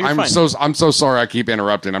 you're I'm fine. I'm so sorry. I keep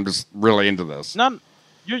interrupting. I'm just really into this.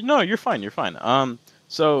 You're fine. You're fine.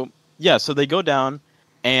 So they go down,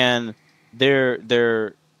 and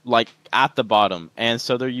they're like at the bottom, and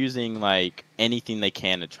so they're using like anything they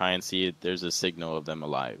can to try and see if there's a signal of them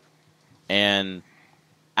alive. And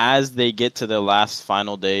as they get to the last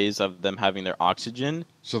final days of them having their oxygen,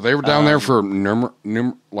 So they were down there for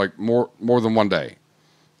like more than one day,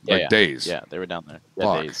 like yeah. days. Yeah, they were down there.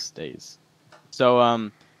 Yeah, Fuck. days. So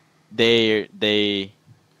they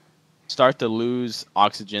start to lose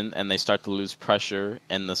oxygen and they start to lose pressure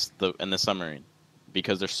in the submarine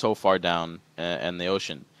because they're so far down in the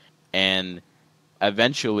ocean, and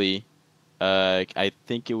eventually, I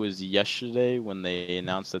think it was yesterday when they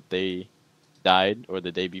announced that they died, or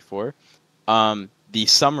the day before, the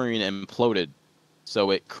submarine imploded,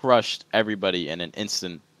 so it crushed everybody in an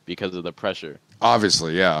instant because of the pressure.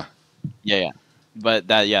 Obviously, yeah. Yeah. But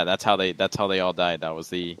that's how they all died. That was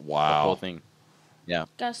the whole thing. Yeah.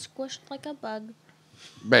 Got squished like a bug.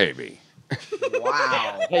 Baby.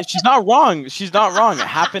 Wow. Hey, she's not wrong. She's not wrong. It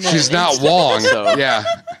happened. in She's an not instant, wrong. So Yeah.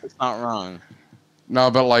 it's not wrong. No,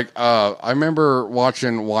 but like I remember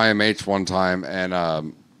watching YMH one time,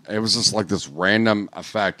 and it was just like this random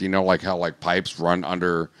effect, you know, like how like pipes run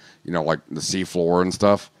under, you know, like the seafloor and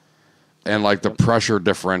stuff, and like the pressure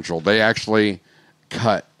differential. They actually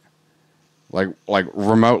cut like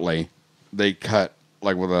remotely. They cut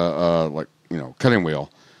like with a like, you know, cutting wheel,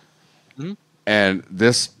 and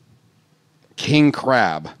this king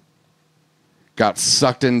crab got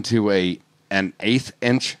sucked into an 1/8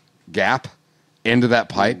 inch gap into that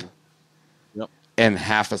pipe in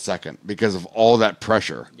half a second because of all that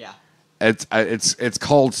pressure. Yeah. It's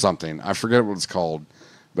called something. I forget what it's called,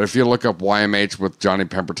 but if you look up YMH with Johnny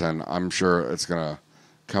Pemberton, I'm sure it's gonna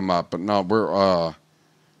come up. But no,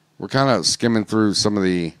 we're kind of skimming through some of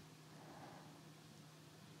the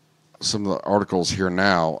articles here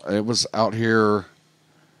now. It was out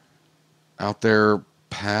there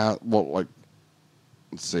past, well, like,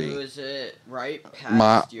 let's see. Who is it? Right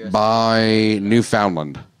past US. By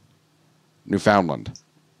Newfoundland.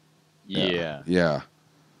 Yeah. Yeah.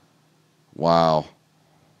 Wow.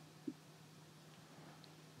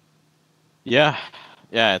 Yeah.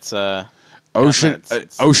 It's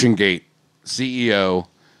Ocean Gate CEO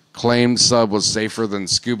claimed sub was safer than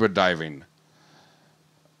scuba diving.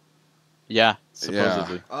 Yeah,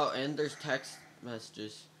 supposedly. Oh, and there's text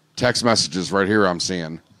messages. Text messages right here I'm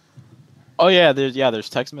seeing. Oh yeah, there's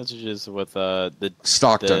text messages with the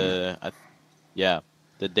Stockton.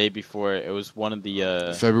 The day before, it was one of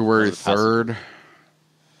the February one of the 3rd.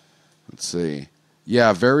 Let's see.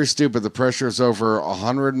 Yeah, very stupid. The pressure is over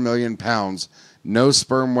 100 million pounds. No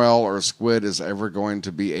sperm whale or squid is ever going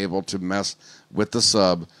to be able to mess with the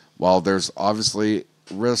sub while there's obviously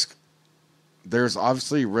risk,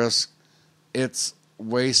 it's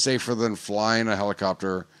way safer than flying a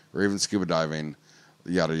helicopter or even scuba diving,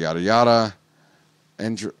 yada, yada, yada.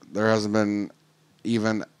 There hasn't been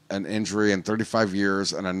even an injury in 35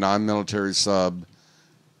 years in a non-military sub.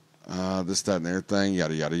 This, that, and the other thing,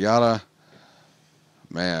 yada, yada, yada.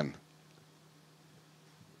 Man.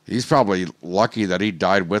 He's probably lucky that he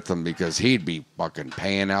died with them because he'd be fucking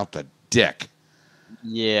paying out the dick.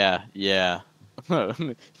 Yeah. Yeah.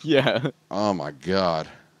 Oh, my God.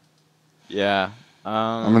 Yeah.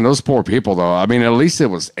 I mean, those poor people, though. I mean, at least it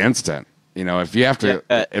was instant. You know, if you have to,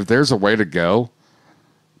 if there's a way to go,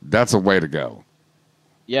 that's a way to go.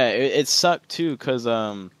 Yeah, it sucked too, cause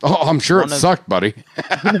Oh, I'm sure it sucked, buddy.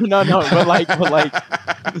 no, but like,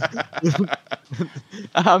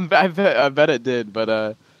 I bet it did,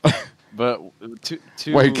 but two.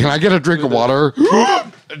 Wait, can I get a drink of water?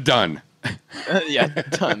 Done. Yeah,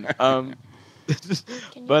 done.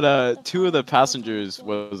 But two of the passengers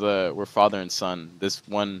were father and son. This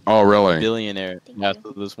one. Oh, really? Billionaire. Yeah,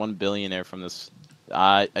 so this one billionaire from this.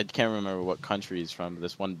 I can't remember what country he's from. But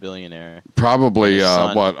this one billionaire. Probably was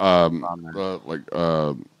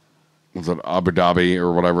it Abu Dhabi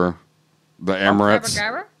or whatever? The Emirates.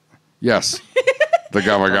 Gabba? Yes. The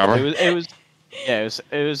Gabba Gabba. It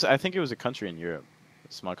was. I think it was a country in Europe,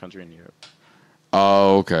 a small country in Europe.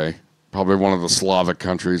 Oh, okay. Probably one of the Slavic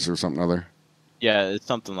countries or something other. Yeah, it's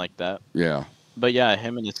something like that. Yeah. But yeah,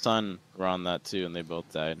 him and his son were on that too, and they both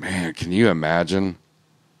died. Man, can you imagine?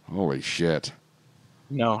 Holy shit.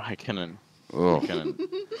 No, I couldn't. Ugh.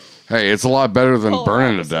 Hey, it's a lot better than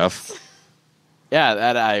burning to death. Yeah,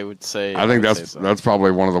 that I would say. I think that's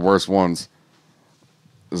probably one of the worst ones.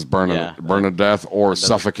 Is burning to death or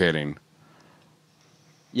suffocating.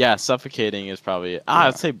 Yeah, suffocating is probably.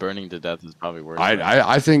 I'd say burning to death is probably worse.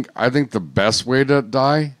 I think the best way to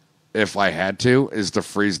die, if I had to, is to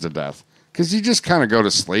freeze to death, because you just kind of go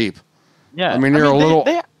to sleep. Yeah, I mean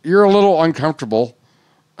you're a little uncomfortable.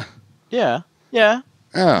 Yeah. You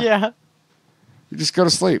just go to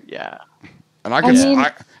sleep. Yeah. And I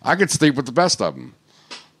could sleep with the best of them.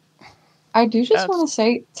 I do just want to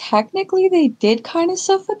say, technically, they did kind of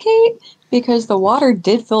suffocate because the water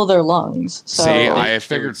did fill their lungs. So. See, I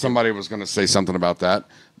figured somebody was going to say something about that,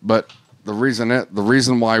 but the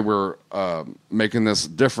reason why we're making this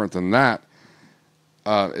different than that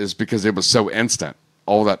is because it was so instant.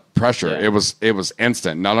 All that pressure, it was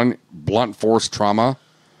instant. Not only blunt force trauma,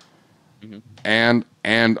 and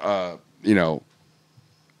you know,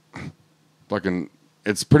 fucking.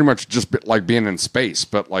 It's pretty much just like being in space,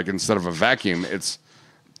 but like instead of a vacuum, it's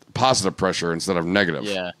positive pressure instead of negative.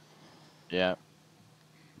 Yeah.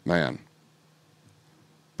 Man.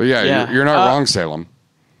 But yeah. You're not wrong, Salem.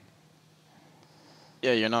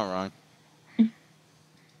 Yeah, you're not wrong.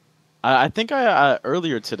 I think I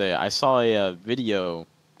earlier today I saw a video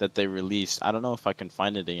that they released. I don't know if I can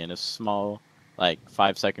find it again. A small, like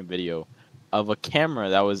 5-second video of a camera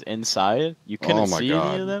that was inside. You couldn't see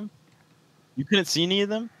any of them. You couldn't see any of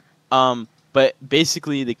them, but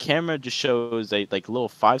basically the camera just shows a little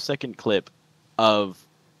 5-second clip of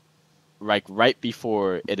like right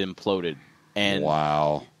before it imploded, and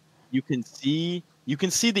wow, you can see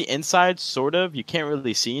the inside sort of. You can't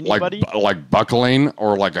really see anybody, like buckling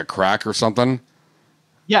or like a crack or something.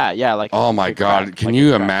 Yeah, like. Oh my god! Crack, can like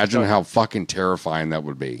you imagine how fucking terrifying that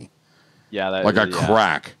would be? Yeah, like a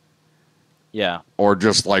crack. Yeah, or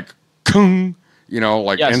just like, kung. You know,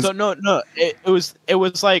 like so no, it was I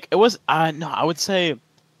would say,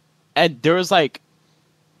 and there was a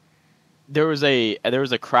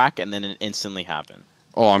crack and then it instantly happened.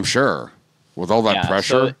 Oh, I'm sure with all that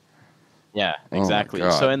pressure. So, yeah, exactly.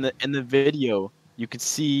 So in the video, you could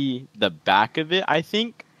see the back of it, I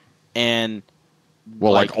think, and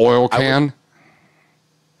like oil can.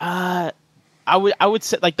 I would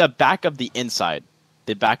say like the back of the inside.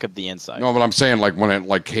 The back of the inside. No, but I'm saying like when it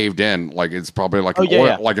like caved in, like it's probably like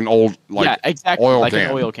like an old exactly oil like can.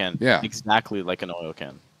 An oil can. Yeah, exactly like an oil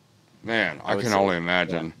can. Man, I can only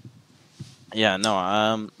imagine. Yeah,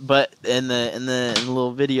 no. But in the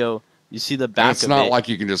little video, you see the back. And it's not like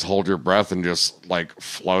you can just hold your breath and just like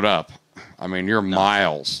float up. I mean, you're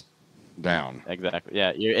miles down. Exactly.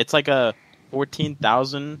 Yeah, it's like a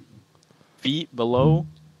 14,000 feet below.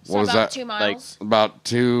 So what was that? 2 miles. Like about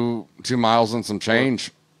 2 miles and some change,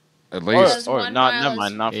 at least. Or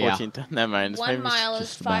not 14. Never mind. 1 mile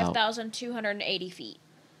is 5,280 feet.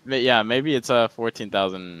 But yeah, maybe it's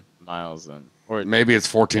 14,000 miles then, or maybe it's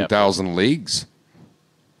 14,000 leagues.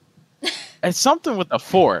 It's something with a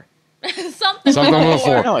 4. something with a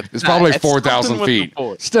 4. No, it's probably 4,000 feet.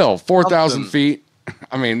 Still 4,000 feet.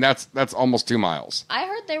 I mean, that's almost 2 miles. I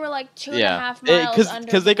heard they were like 2.5 miles under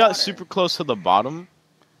because they got water. super close to the bottom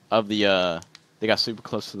of the. They got super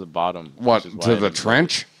close to the bottom. What, to the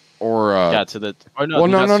trench? Or yeah, to the. Or no, well,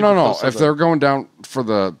 they no, got no, super no, no. close to If the- they're going down for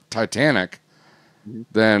the Titanic,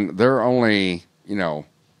 then they're only,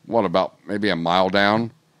 what, about maybe a mile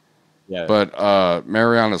down? Yeah. But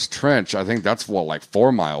Mariana's Trench, I think that's like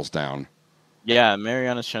 4 miles down. Yeah,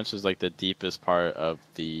 Mariana's Trench is like the deepest part of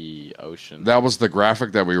the ocean. That was the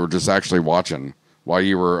graphic that we were just actually watching while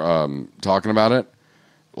you were talking about it.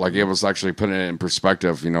 Like, it was actually putting it in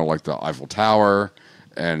perspective, like the Eiffel Tower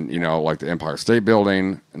and, like the Empire State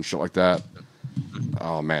Building and shit like that.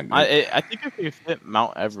 Oh, man. I think if you fit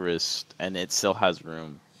Mount Everest and it still has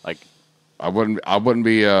room, like... I wouldn't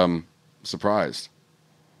be surprised.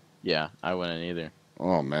 Yeah, I wouldn't either.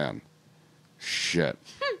 Oh, man. Shit.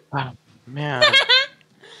 Wow, man.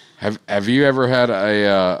 Have you ever had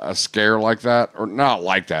a scare like that? Or not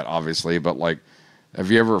like that, obviously, but like, have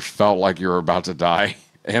you ever felt like you were about to die?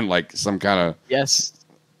 And like some kind of... Yes.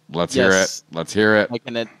 Let's hear it. Let's hear it. Like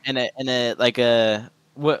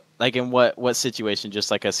in what situation?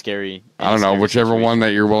 Just like a scary... I don't know, whichever one that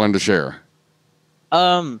you're willing to share.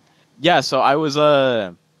 Yeah, so I would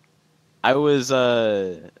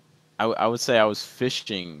say I was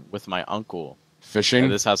fishing with my uncle. Fishing?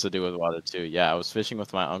 And this has to do with water too. Yeah, I was fishing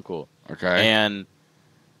with my uncle. Okay. And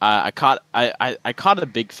I caught a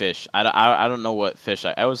big fish. I don't know what fish.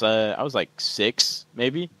 I was like 6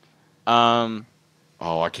 maybe. Oh,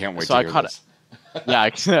 I can't wait so to hear this. Yeah,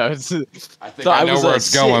 I know. I think I know where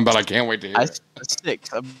it's going, but I can't wait to hear it. I was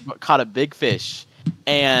 6. I caught a big fish,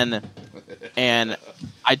 and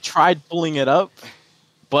I tried pulling it up,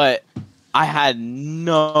 but I had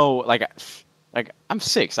no like I'm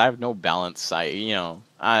 6. I have no balance.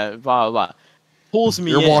 Blah blah blah. Pulls me.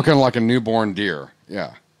 You're in. walking like a newborn deer.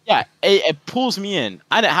 Yeah. Yeah, it pulls me in.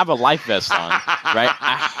 I didn't have a life vest on, right?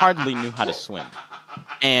 I hardly knew how to swim.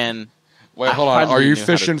 And wait, hold on. Are you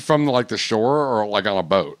fishing from like the shore or like on a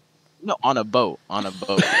boat? No, on a boat. On a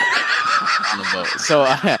boat. So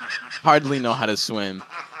I hardly know how to swim,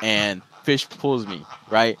 and fish pulls me,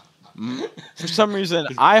 right? For some reason,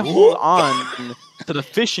 I hold on to the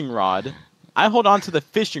fishing rod.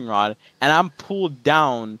 And I'm pulled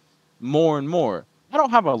down more and more. I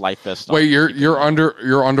don't have a life vest on. Wait, you're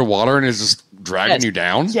underwater and it's just dragging you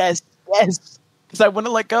down? Yes. Because I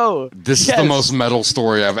wouldn't let go. This is the most metal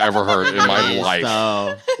story I've ever heard in my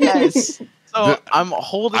life. Yes. So I'm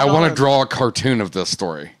holding on. I want to draw a cartoon of this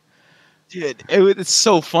story. Dude, it's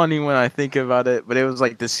so funny when I think about it, but it was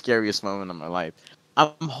like the scariest moment of my life.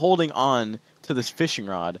 I'm holding on to this fishing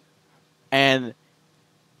rod, and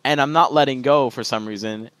I'm not letting go for some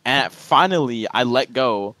reason. And finally, I let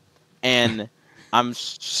go, and I'm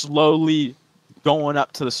slowly going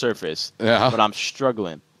up to the surface. Yeah. But I'm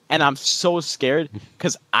struggling. And I'm so scared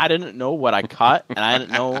because I didn't know what I caught, and I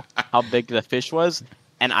didn't know how big the fish was.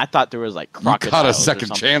 And I thought there was like crocodiles. You caught a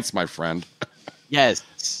second chance, my friend. Yes.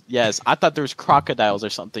 I thought there was crocodiles or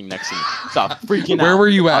something next to me. So I was freaking out. Where were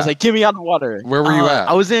you at? I was like, "Get me out of the water." Where were you at?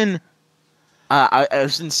 I was in. I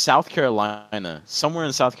was in South Carolina, somewhere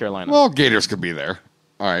in South Carolina. Well, gators could be there.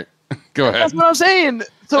 All right, go ahead. That's what I'm saying.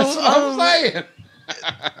 So That's what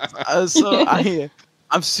I'm saying.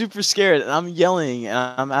 I'm super scared, and I'm yelling, and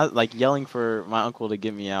I'm yelling for my uncle to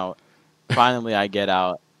get me out. Finally, I get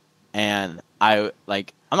out, and I'm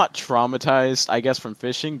not traumatized, I guess, from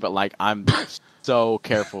fishing, but like I'm so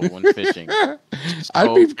careful when fishing. I'd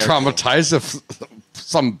be traumatized if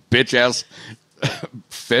some bitch ass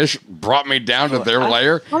fish brought me down to their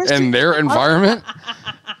lair and their environment.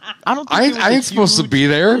 I ain't supposed to be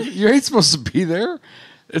there. You ain't supposed to be there.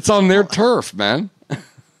 It's on their turf, man.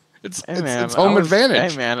 It's home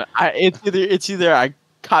advantage. Hey man, it's either I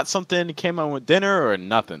caught something and came on with dinner or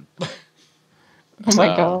nothing. Oh my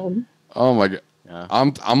god. Oh my god. Yeah.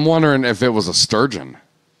 I'm wondering if it was a sturgeon.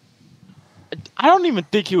 I don't even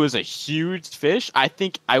think he was a huge fish. I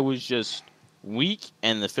think I was just weak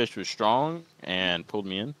and the fish was strong and pulled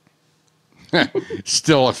me in.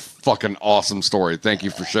 Still a fucking awesome story. Thank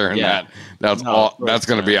you for sharing that. That's that's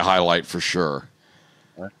going to be a highlight for sure.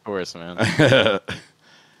 Of course, man.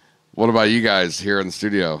 What about you guys here in the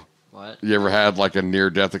studio? What? You ever had like a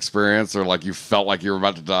near-death experience or like you felt like you were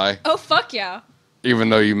about to die? Oh, fuck yeah. Even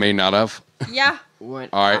though you may not have? Yeah. All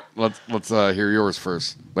right, let's hear yours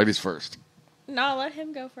first. Ladies first. No, let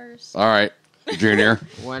him go first. All right, Junior.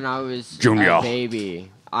 When I was Junior. a baby,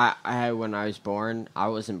 when I was born, I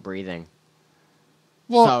wasn't breathing.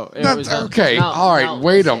 Well, so that's okay. All right,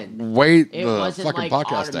 wait it the wasn't fucking like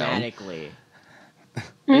podcast down. automatically.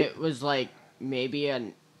 It was like maybe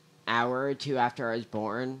hour or two after I was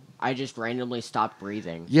born, I just randomly stopped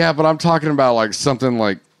breathing. Yeah, but I'm talking about like something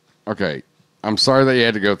like, okay, I'm sorry that you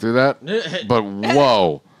had to go through that, but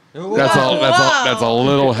whoa. That's a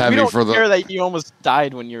little heavy we don't for the. care that you almost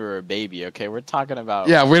died when you were a baby. Okay, we're talking about.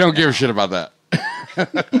 Yeah, we don't give a shit about that.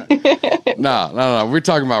 No. We're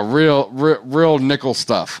talking about real nickel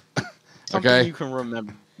stuff. Something Okay, you can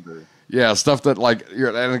remember. yeah, stuff that like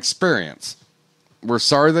you're an experience. We're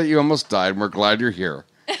sorry that you almost died. And we're glad you're here.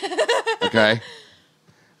 Okay,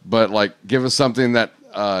 but like, give us something that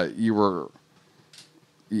you were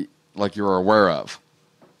aware of.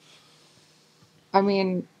 I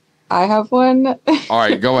mean, I have one. All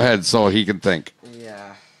right, go ahead so he can think.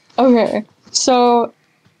 Yeah. Okay, so,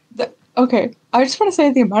 okay, I just want to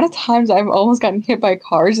say the amount of times I've almost gotten hit by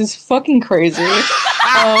cars is fucking crazy.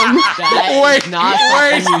 That is not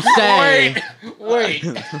something you say. Wait.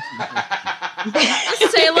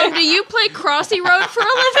 Salem, do you play Crossy Road for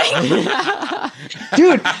a living?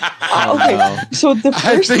 Dude, okay, so the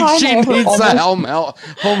I first think time she I ever needs almost... a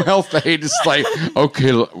home health aid. It's like,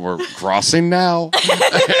 okay, we're crossing now.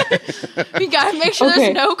 You gotta make sure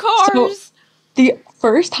Okay, there's no cars. So the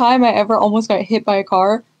first time I ever almost got hit by a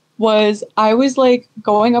car was I was like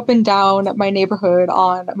going up and down my neighborhood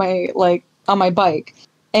on my bike,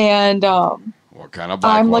 and What kind of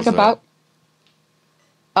bike I'm was like about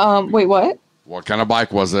wait, what? What kind of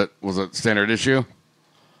bike was it? Was it standard issue?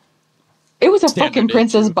 It was a fucking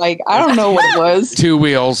princess bike. I don't know what it was. 2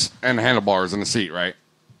 wheels and handlebars and a seat, right?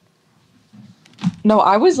 No,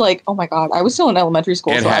 I was like, oh my god, I was still in elementary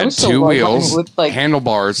school, It so I had was still 2 wheels, with like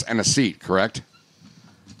handlebars, and a seat, correct?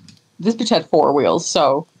 this bitch had 4 wheels,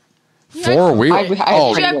 so 4 wheels. I had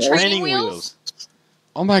Oh, Did you have training training wheels?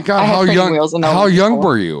 oh my god! I had How training young? wheels in How elementary young school.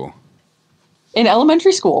 were you? In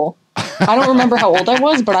elementary school. I don't remember how old I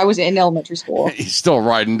was, but I was in elementary school. He's still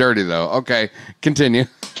riding dirty though. Okay, continue.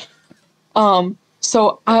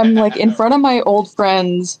 So I'm like in front of my old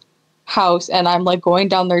friend's house and I'm like going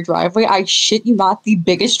down their driveway. I shit you not, the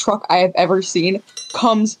biggest truck I have ever seen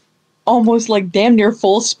comes almost like damn near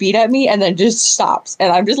full speed at me and then just stops.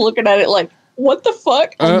 And I'm just looking at it like, what the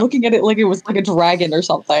fuck? I'm looking at it like it was like a dragon or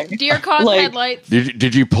something. Deer caught Like- headlights.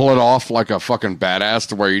 Did you pull it off like a fucking badass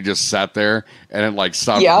to where you just sat there and it like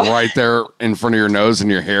stopped Yeah. right there in front of your nose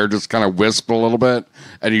and your hair just kind of wisped a little bit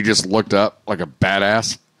and you just looked up like a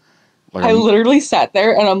badass? Like, I literally sat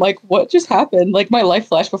there and I'm like, what just happened? Like my life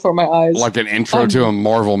flashed before my eyes. like an intro to a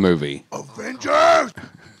Marvel movie. Avengers!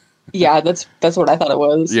 Yeah, that's what I thought it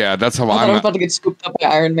was. Yeah, that's how I thought I was I'm. about to get scooped up by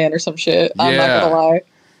Iron Man or some shit. I'm not Yeah. gonna lie.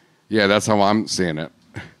 Yeah, that's how I'm seeing it.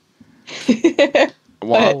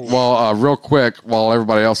 Well, real quick, while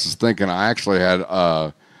everybody else is thinking, I actually had.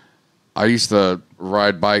 I used to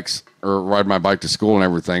ride bikes or ride my bike to school and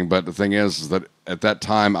everything, but the thing is that at that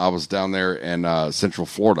time I was down there in Central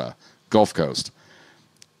Florida, Gulf Coast,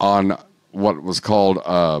 on what was called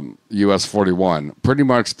US 41, pretty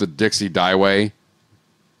much the Dixie Highway.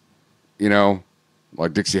 You know,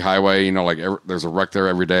 like Dixie Highway. You know, like there's a wreck there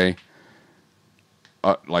every day.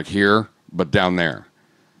 Like here, but down there.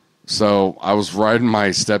 So I was riding my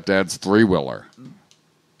stepdad's 3-wheeler.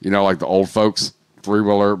 You know, like the old folks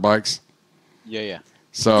 3-wheeler bikes. Yeah.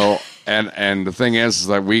 So and the thing is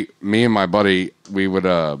that me and my buddy, we would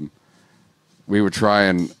try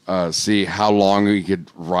and see how long we could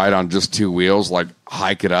ride on just 2 wheels, like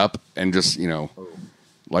hike it up and just, you know,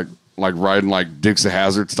 like riding like Dukes of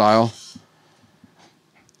Hazzard style.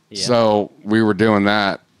 Yeah. So we were doing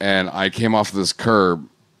that, and I came off this curb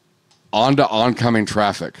onto oncoming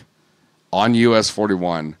traffic on US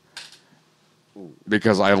 41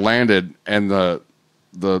 because I landed, and the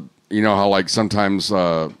you know how like sometimes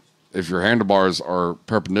if your handlebars are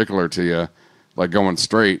perpendicular to you, like going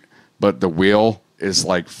straight, but the wheel is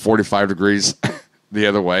like 45 degrees the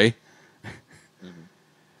other way.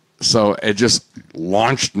 So it just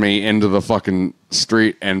launched me into the fucking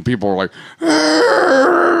street, and people were like,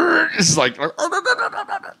 it's like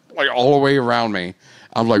all the way around me.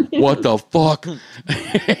 I'm like, what the fuck?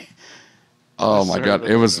 Oh my God.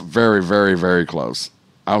 It was very, very, very close.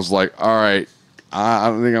 I was like, all right, I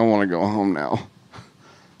think I want to go home now.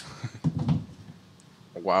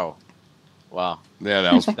 Wow. Yeah,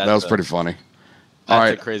 that was pretty funny. That's All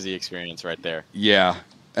right. a crazy experience right there. Yeah.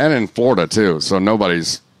 And in Florida too. So nobody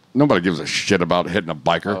gives a shit about hitting a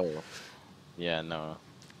biker. Oh. Yeah, no.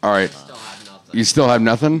 All right. You still have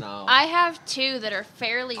nothing? I have 2 that are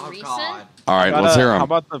fairly recent. All right, let's hear them. How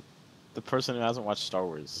about the person who hasn't watched Star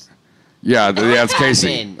Wars? Yeah, it's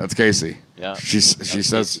Casey. That's Casey. Yeah. She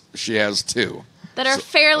says she has 2. that are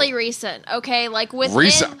fairly recent. Okay, like within.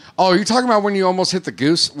 Recent. Oh, you're talking about when you almost hit the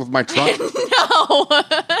goose with my truck? No.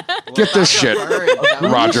 Get this shit,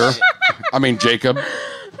 Roger. I mean Jacob.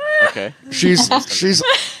 Okay. She's.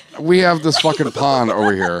 We have this fucking pond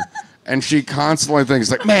over here, and she constantly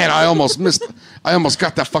thinks like, "Man, I almost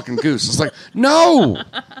got that fucking goose." It's like, no,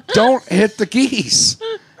 don't hit the geese,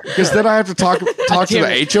 because then I have to talk to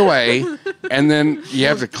the HOA, and then you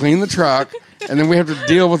have to clean the truck, and then we have to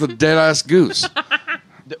deal with a dead ass goose.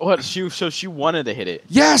 What? So she wanted to hit it.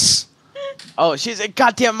 Yes. Oh, she's like,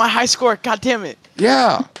 God damn, my high score. God damn it.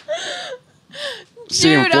 Yeah.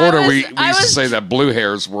 See, in Dude, Florida, we used to say that blue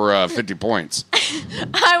hairs were 50 points.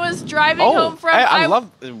 I was driving home from.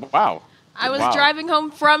 Wow. I was driving home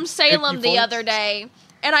from Salem the other day,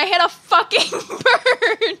 and I hit a fucking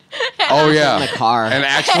bird. Oh yeah, in the car. An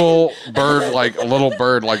actual bird, like a little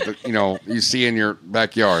bird, like you see in your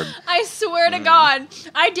backyard. I swear to God,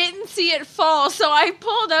 I didn't see it fall, so I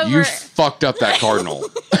pulled over. You fucked up that cardinal.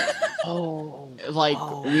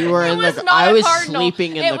 We were in the. I was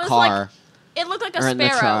sleeping in the car. It looked like a or in the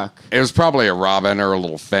sparrow. truck. It was probably a robin or a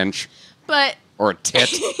little finch. But or a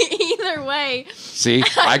tit. Either way. See,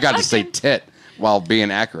 I got to say tit while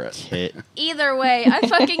being accurate. Tit. Either way, I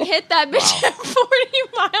fucking hit that bitch at 40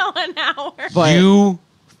 mile an hour. But you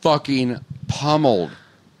fucking pummeled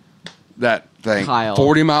that thing. Kyle.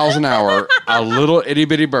 40 miles an hour, a little itty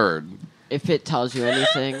bitty bird. If it tells you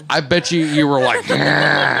anything. I bet you were like,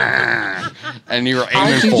 and you were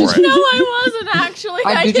aiming for it. No, I wasn't actually.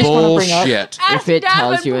 I just bullshit. If it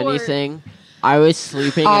tells you anything, I was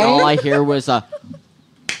sleeping and all I hear was a.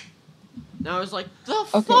 And I was like, the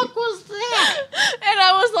fuck was that? And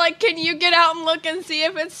I was like, can you get out and look and see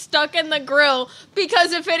if it's stuck in the grill?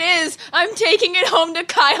 Because if it is, I'm taking it home to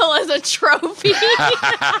Kyle as a trophy.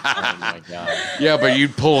 Oh my God. Yeah, but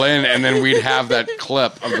you'd pull in and then we'd have that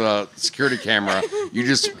clip of the security camera. You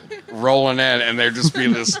just rolling in and there'd just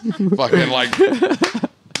be this fucking like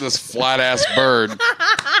this flat ass bird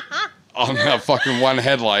on the fucking one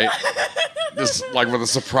headlight. Just like with a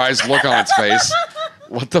surprised look on its face.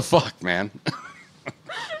 What the fuck, man?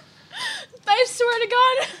 I swear to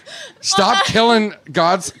God. Stop killing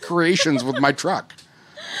God's creations with my truck.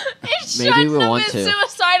 It shouldn't have been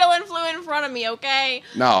suicidal and flew in front of me, okay?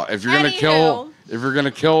 No, if you're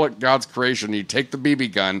gonna kill God's creation, you take the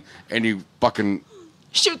BB gun and you fucking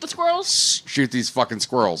shoot the squirrels. Shoot these fucking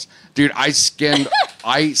squirrels, dude. I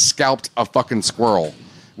scalped a fucking squirrel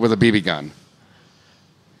with a BB gun.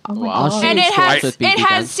 Oh my God. And it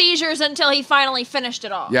had seizures until he finally finished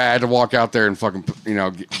it off. Yeah, I had to walk out there and fucking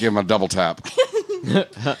give him a double tap.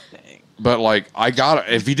 But like, I got it.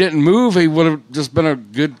 If he didn't move, he would have just been a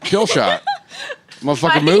good kill shot.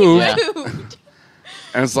 Motherfucker moved.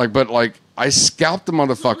 And it's like, but like, I scalped the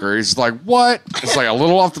motherfucker. He's like, what? It's like a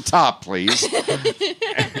little off the top, please.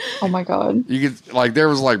 Oh my God. You could like, there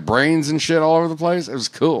was like brains and shit all over the place. It was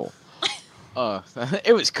cool.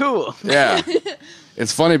 It was cool. Yeah.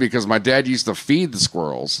 It's funny because my dad used to feed the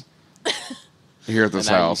squirrels here at this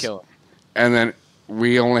house. And then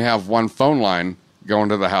we only have one phone line going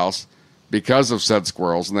to the house because of said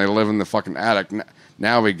squirrels, and they live in the fucking attic.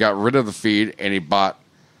 Now he got rid of the feed, and he bought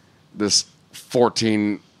this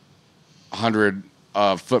 1,400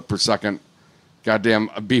 foot per second goddamn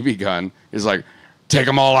BB gun. He's like, take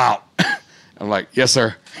them all out. I'm like, yes,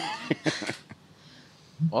 sir.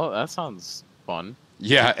 Well, that sounds fun.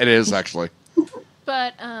 Yeah, it is actually.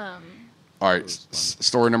 But, all right,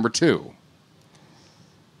 story number 2.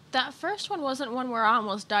 that first one wasn't one where I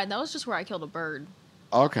almost died. That was just where I killed a bird.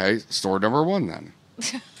 Okay, story number 1 then.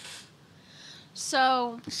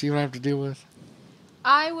 So. You see what I have to deal with?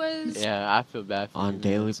 I was. Yeah, I feel bad for on a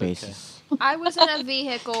daily basis. Okay. I was in a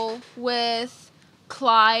vehicle with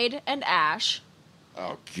Clyde and Ash.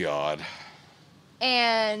 Oh, God.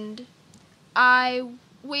 And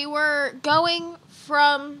we were going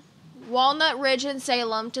from Walnut Ridge in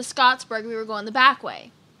Salem to Scottsburg. We were going the back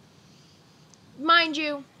way. Mind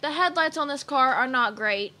you, the headlights on this car are not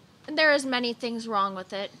great, and there is many things wrong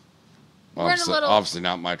with it. Obviously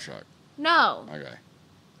not my truck. No. Okay.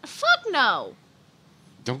 Fuck no.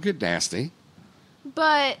 Don't get nasty.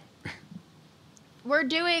 But we're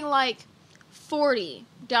doing like 40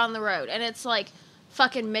 down the road, and it's like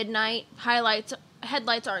fucking midnight. Headlights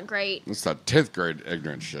aren't great. It's that 10th grade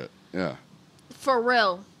ignorant shit. Yeah. For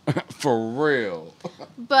real. For real.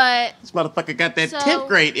 But this motherfucker got that 10th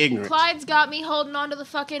grade ignorance. Clyde's got me holding onto the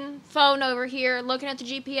fucking phone over here, looking at the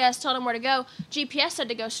GPS, telling him where to go. GPS said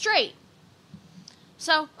to go straight.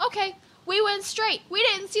 So, okay. We went straight. We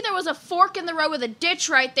didn't see there was a fork in the road with a ditch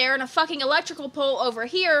right there and a fucking electrical pole over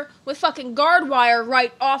here with fucking guard wire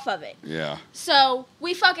right off of it. Yeah. So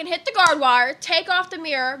we fucking hit the guard wire, take off the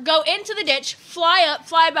mirror, go into the ditch, fly up,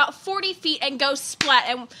 fly about 40 feet, and go splat.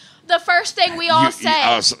 And the first thing we all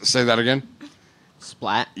say... say that again.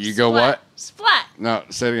 Splat. You go what? Splat. No,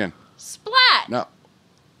 say it again. Splat. No.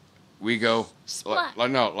 We go... Splat.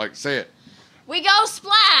 Say it. We go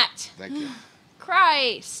splat. Thank you.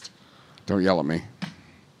 Christ. Don't yell at me.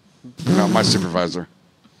 You're not my supervisor.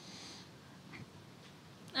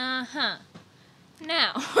 Uh-huh.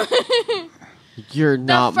 Now. You're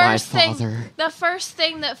not my father. The first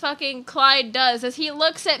thing that fucking Clyde does is he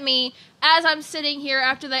looks at me as I'm sitting here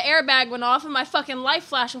after the airbag went off and my fucking light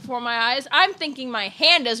flashed before my eyes. I'm thinking my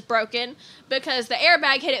hand is broken because the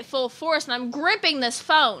airbag hit it full force and I'm gripping this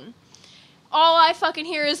phone. All I fucking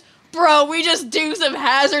hear is, bro, we just Dukes of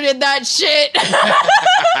Hazzarded that shit.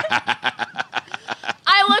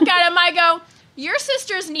 I look at him, I go, your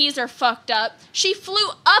sister's knees are fucked up. She flew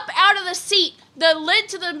up out of the seat. The lid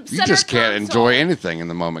to the center console. You just can't enjoy anything in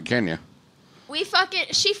the moment, can you?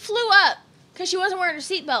 She flew up because she wasn't wearing her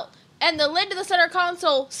seatbelt. And the lid to the center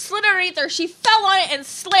console slid underneath her. She fell on it and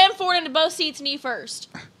slammed forward into both seats knee first.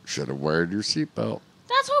 Should have worn your seatbelt.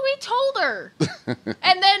 That's what we told her.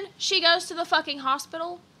 And then she goes to the fucking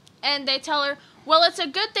hospital and they tell her, well, it's a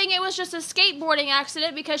good thing it was just a skateboarding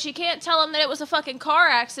accident because she can't tell them that it was a fucking car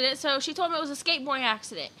accident. So she told them it was a skateboarding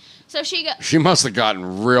accident. So she must have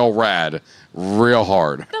gotten real rad, real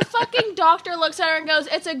hard. The fucking doctor looks at her and goes,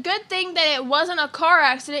 it's a good thing that it wasn't a car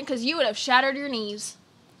accident because you would have shattered your knees.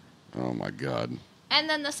 Oh, my God. And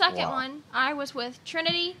then the second one, I was with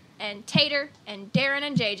Trinity and Tater and Darren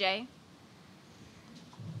and JJ.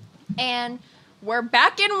 And we're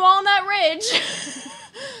back in Walnut Ridge.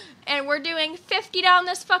 And we're doing 50 down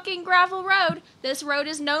this fucking gravel road. This road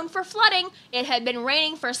is known for flooding. It had been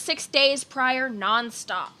raining for 6 days prior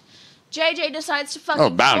nonstop. JJ decides to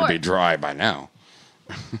fucking bound to be dry by now.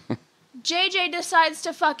 JJ decides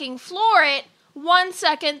to fucking floor it. 1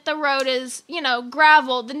 second, the road is,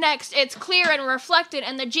 gravel. The next, it's clear and reflected,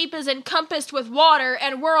 and the Jeep is encompassed with water,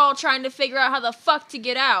 and we're all trying to figure out how the fuck to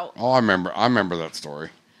get out. Oh, I remember that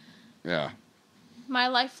story. Yeah. My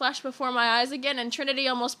life flashed before my eyes again, and Trinity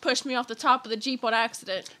almost pushed me off the top of the Jeep on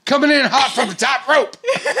accident. Coming in hot from the top rope!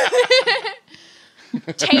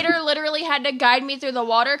 Tater literally had to guide me through the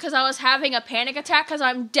water because I was having a panic attack because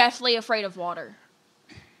I'm deathly afraid of water.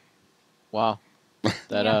 Wow.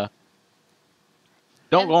 Don't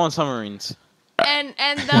go on submarines. And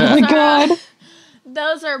those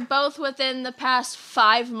those are both within the past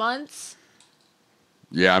 5 months.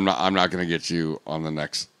 Yeah, I'm not gonna get you on the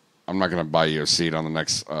next. I'm not gonna buy you a seat on the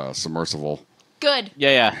next submersible. Good.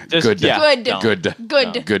 Yeah. Good.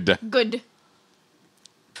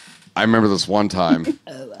 I remember this one time.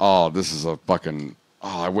 Oh, this is a fucking.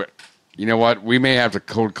 You know what? We may have to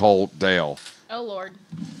call Dale. Oh Lord.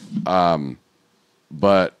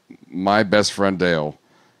 But my best friend Dale,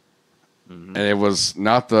 and it was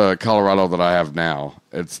not the Colorado that I have now.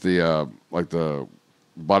 It's the the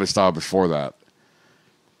body style before that.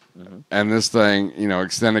 And this thing,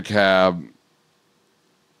 extended cab,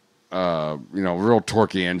 real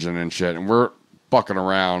torquey engine and shit. And we're bucking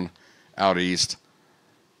around out east,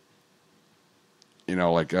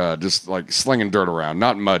 just like slinging dirt around,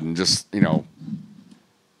 not mudding, just,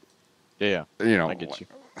 Yeah. I get you.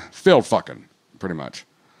 Field fucking, pretty much.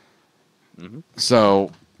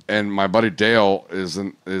 So, and my buddy Dale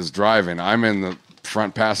is driving. I'm in the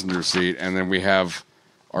front passenger seat, and then we have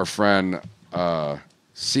our friend,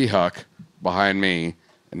 Seahuck behind me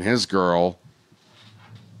and his girl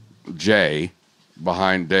Jay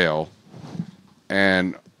behind Dale,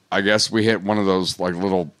 and I guess we hit one of those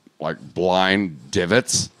little blind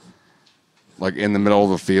divots in the middle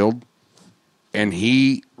of the field, and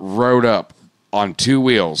he rode up on 2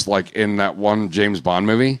 wheels like in that one James Bond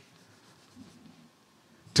movie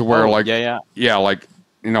to where how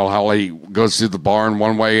he goes through the barn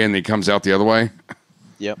one way and he comes out the other way.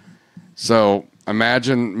 Yep. So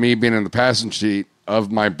imagine me being in the passenger seat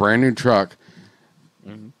of my brand new truck,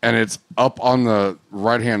 and it's up on the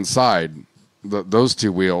right-hand side, those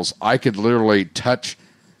 2 wheels. I could literally touch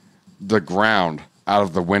the ground out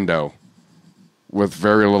of the window with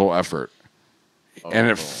very little effort. And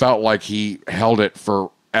it felt like he held it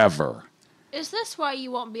forever. Is this why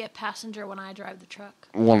you won't be a passenger when I drive the truck?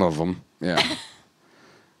 One of them, yeah.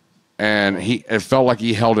 And it felt like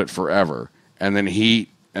he held it forever. And then he's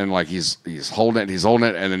holding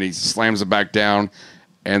it, and then he slams it back down,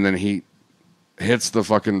 and then he hits the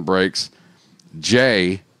fucking brakes.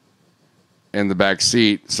 Jay, in the back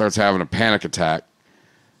seat, starts having a panic attack.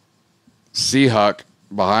 Seahuck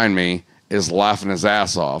behind me is laughing his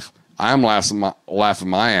ass off. I'm laughing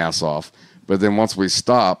my ass off. But then once we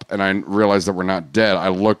stop and I realize that we're not dead, I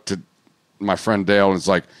looked at my friend Dale and it's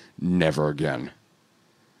like, never again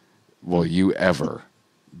will you ever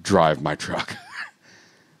drive my truck.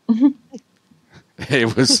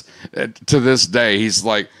 It was, to this day, he's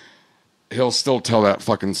like, he'll still tell that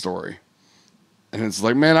fucking story. And it's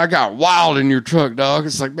like, man, I got wild in your truck, dog.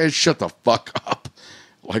 It's like, man, shut the fuck up.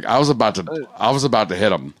 Like, I was about to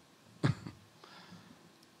hit him.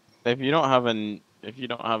 If you don't have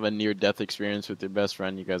a near-death experience with your best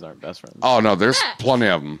friend, you guys aren't best friends. Oh no, there's plenty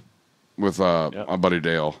of them with my buddy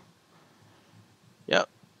Dale. Yep.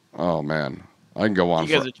 Oh man, I can go on.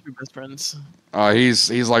 You guys are true best friends.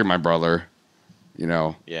 He's like my brother. You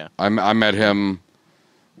know. Yeah. I met him.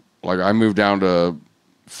 Like, I moved down to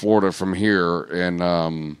Florida from here in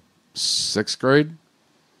 6th grade.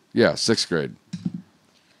 Yeah, 6th grade.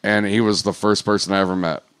 And he was the first person I ever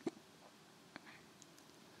met.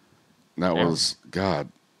 That was, God,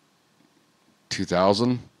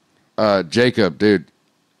 2000. Jacob, dude,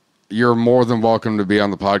 you're more than welcome to be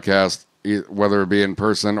on the podcast, whether it be in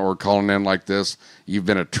person or calling in like this. You've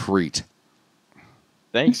been a treat.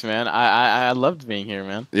 Thanks, man. I loved being here,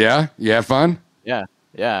 man. Yeah? You had fun? Yeah.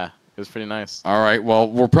 It was pretty nice. All right. Well,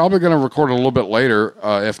 we're probably going to record a little bit later.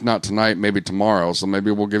 If not tonight, maybe tomorrow. So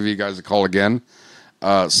maybe we'll give you guys a call again.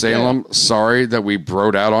 Salem, sorry that we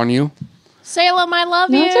broed out on you. Salem, I love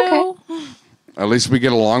you. It's okay. At least we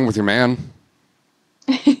get along with your man.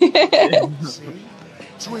 See?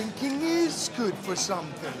 Drinking is good for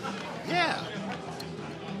something. Yeah.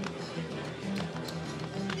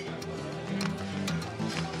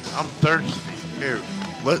 I'm thirsty. Here,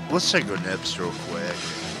 let's take our nips real quick.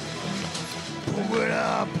 Pull it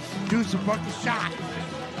up. Do some fucking shot.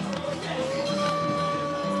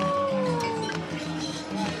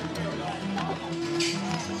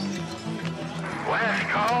 Last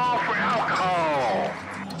call for alcohol.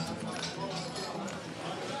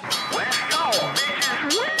 Let's go,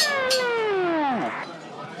 bitches. Woo!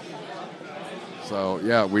 So,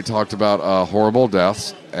 yeah, we talked about horrible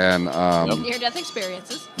deaths and near-death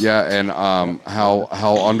experiences. Yeah, and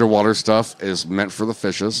how underwater stuff is meant for the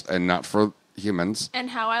fishes and not for humans. And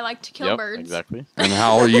how I like to kill birds. Exactly. And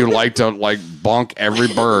how you like to bonk every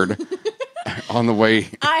bird on the way.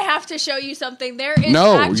 I have to show you something. There is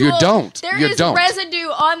you don't. There You is don't. residue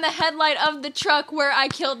on the headlight of the truck where I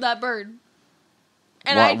killed that bird.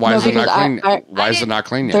 And Why is it not clean? Why is it not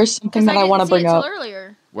clean yet? There's something that I want to bring up.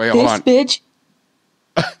 Earlier. Wait, hold This on. bitch.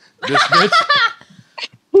 This bitch?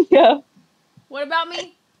 Yeah. What about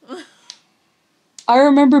me? I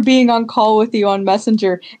remember being on call with you on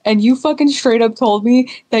Messenger, and you fucking straight up told me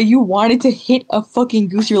that you wanted to hit a fucking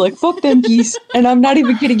goose. You're like, fuck them geese. And I'm not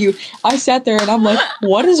even kidding you. I sat there and I'm like,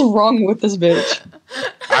 what is wrong with this bitch?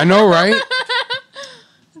 I know, right?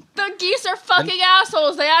 The geese are fucking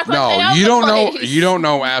assholes. They act like they No, own you the don't know. place. You don't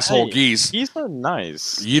know asshole geese. Geese are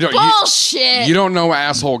nice. You don't. Bullshit. You don't know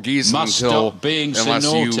asshole geese Must until stop being so unless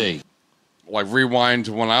naughty. you like rewind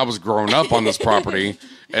to when I was growing up on this property,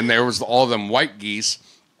 and there was all them white geese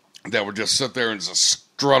that would just sit there and just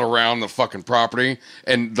strut around the fucking property,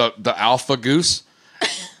 and the alpha goose,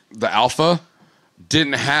 the alpha,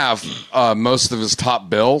 didn't have most of his top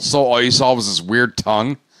bill, so all you saw was this weird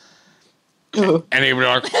tongue. And he would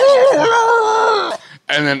like,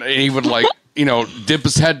 and then he would like, dip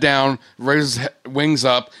his head down, raise his wings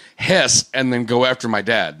up, hiss, and then go after my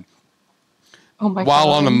dad. Oh my while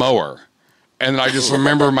God. on the mower. And I just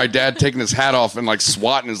remember my dad taking his hat off and like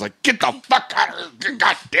swatting. He's like, get the fuck out of here.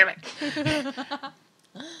 God damn it.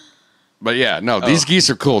 But yeah, no, these geese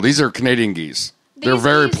are cool. These are Canadian geese. They're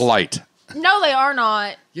very polite. No, they are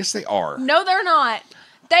not. Yes, they are. No, they're not.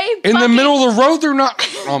 They In the middle of the road, they're not.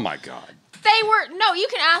 Oh my God. They were. No, you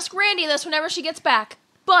can ask Randy this whenever she gets back.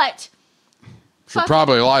 But. She'll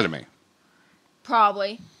probably lie to me.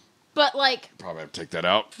 Probably. But like. Probably have to take that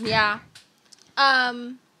out. Yeah.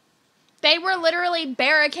 They were literally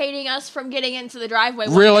barricading us from getting into the driveway.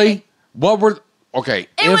 Really? What were... Okay.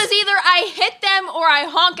 It was either I hit them or I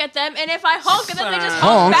honk at them, and if I honk at them, they just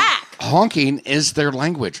honk back. Honking is their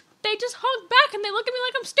language. They just honk back, and they look at me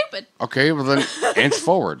like I'm stupid. Okay, well then, inch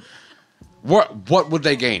forward. What would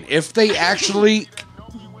they gain? If they actually...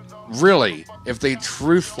 Really, if they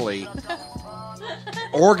truthfully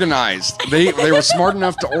organized, they were smart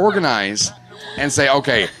enough to organize and say,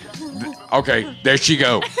 okay, there she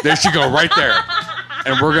go right there,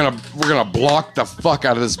 and we're gonna block the fuck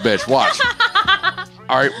out of this bitch. Watch.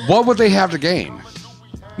 All right, what would they have to gain?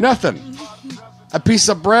 Nothing. A piece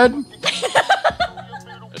of bread.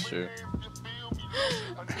 That's true.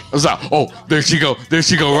 What's that? Oh, there she go. There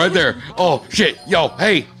she go right there. Oh, shit. Yo,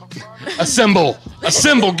 hey. Assemble.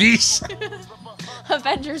 Assemble, geese.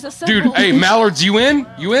 Avengers assemble. Dude, hey, Mallards, you in?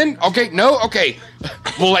 You in? Okay, no? Okay.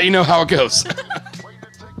 We'll let you know how it goes.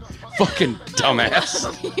 Fucking dumbass.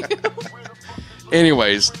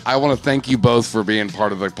 Anyways, I want to thank you both for being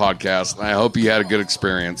part of the podcast. I hope you had a good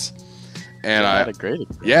experience. And I had a great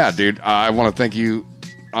experience. Yeah, dude. I want to thank you.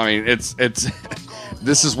 I mean, it's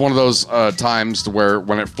this is one of those times to where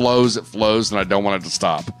when it flows, and I don't want it to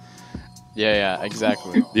stop. Yeah,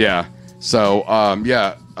 exactly. Yeah. So,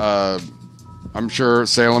 I'm sure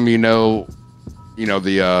Salem, you know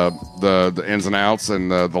the ins and outs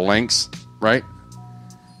and the links, right?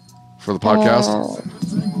 For the podcast.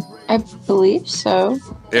 I believe so.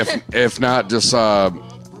 If not, just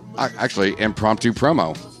actually impromptu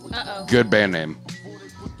promo. Uh-oh. Good band name.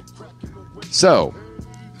 So,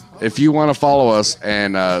 if you want to follow us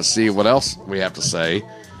and see what else we have to say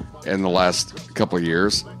in the last couple of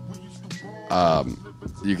years,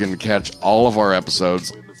 you can catch all of our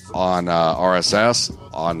episodes on RSS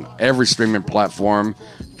on every streaming platform.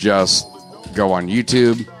 Just go on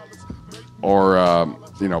YouTube or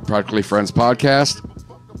Practically Friends Podcast.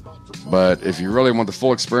 But if you really want the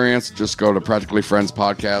full experience, just go to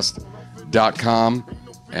practicallyfriendspodcast.com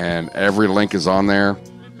and every link is on there.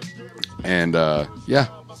 And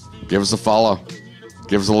give us a follow,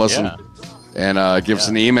 give us a listen, and give us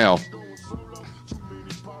an email.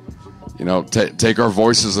 Take our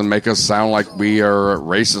voices and make us sound like we are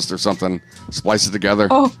racist or something. Splice it together.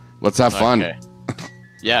 Oh. Let's have fun. Okay.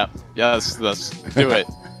 Yeah, let's do it.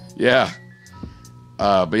 Yeah.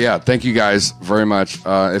 But yeah, thank you guys very much.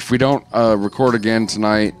 If we don't record again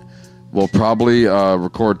tonight, we'll probably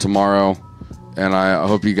record tomorrow. And I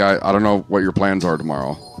hope you guys, I don't know what your plans are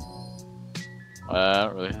tomorrow. I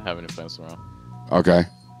don't really have any plans tomorrow. Okay.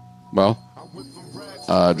 Well,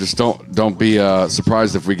 just don't be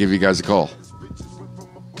surprised if we give you guys a call.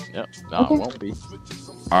 Yep. No, it won't be.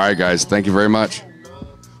 All right, guys. Thank you very much.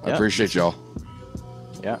 I Yep. appreciate y'all.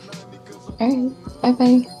 Yeah. All right.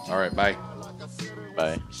 Bye-bye. All right. Bye.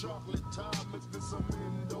 Bye.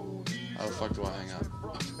 How the fuck do I hang up?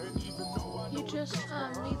 You just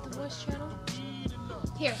leave the voice channel.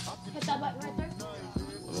 Here, hit that button right there.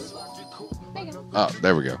 There you go. Oh,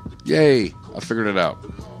 there we go. Yay. I figured it out.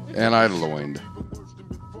 And I loined.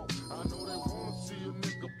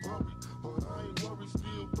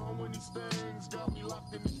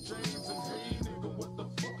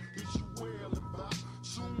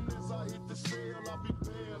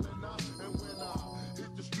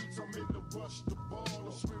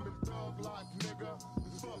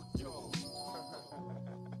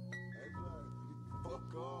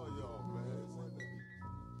 Fuck all y'all, man.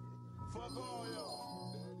 Fuck all y'all.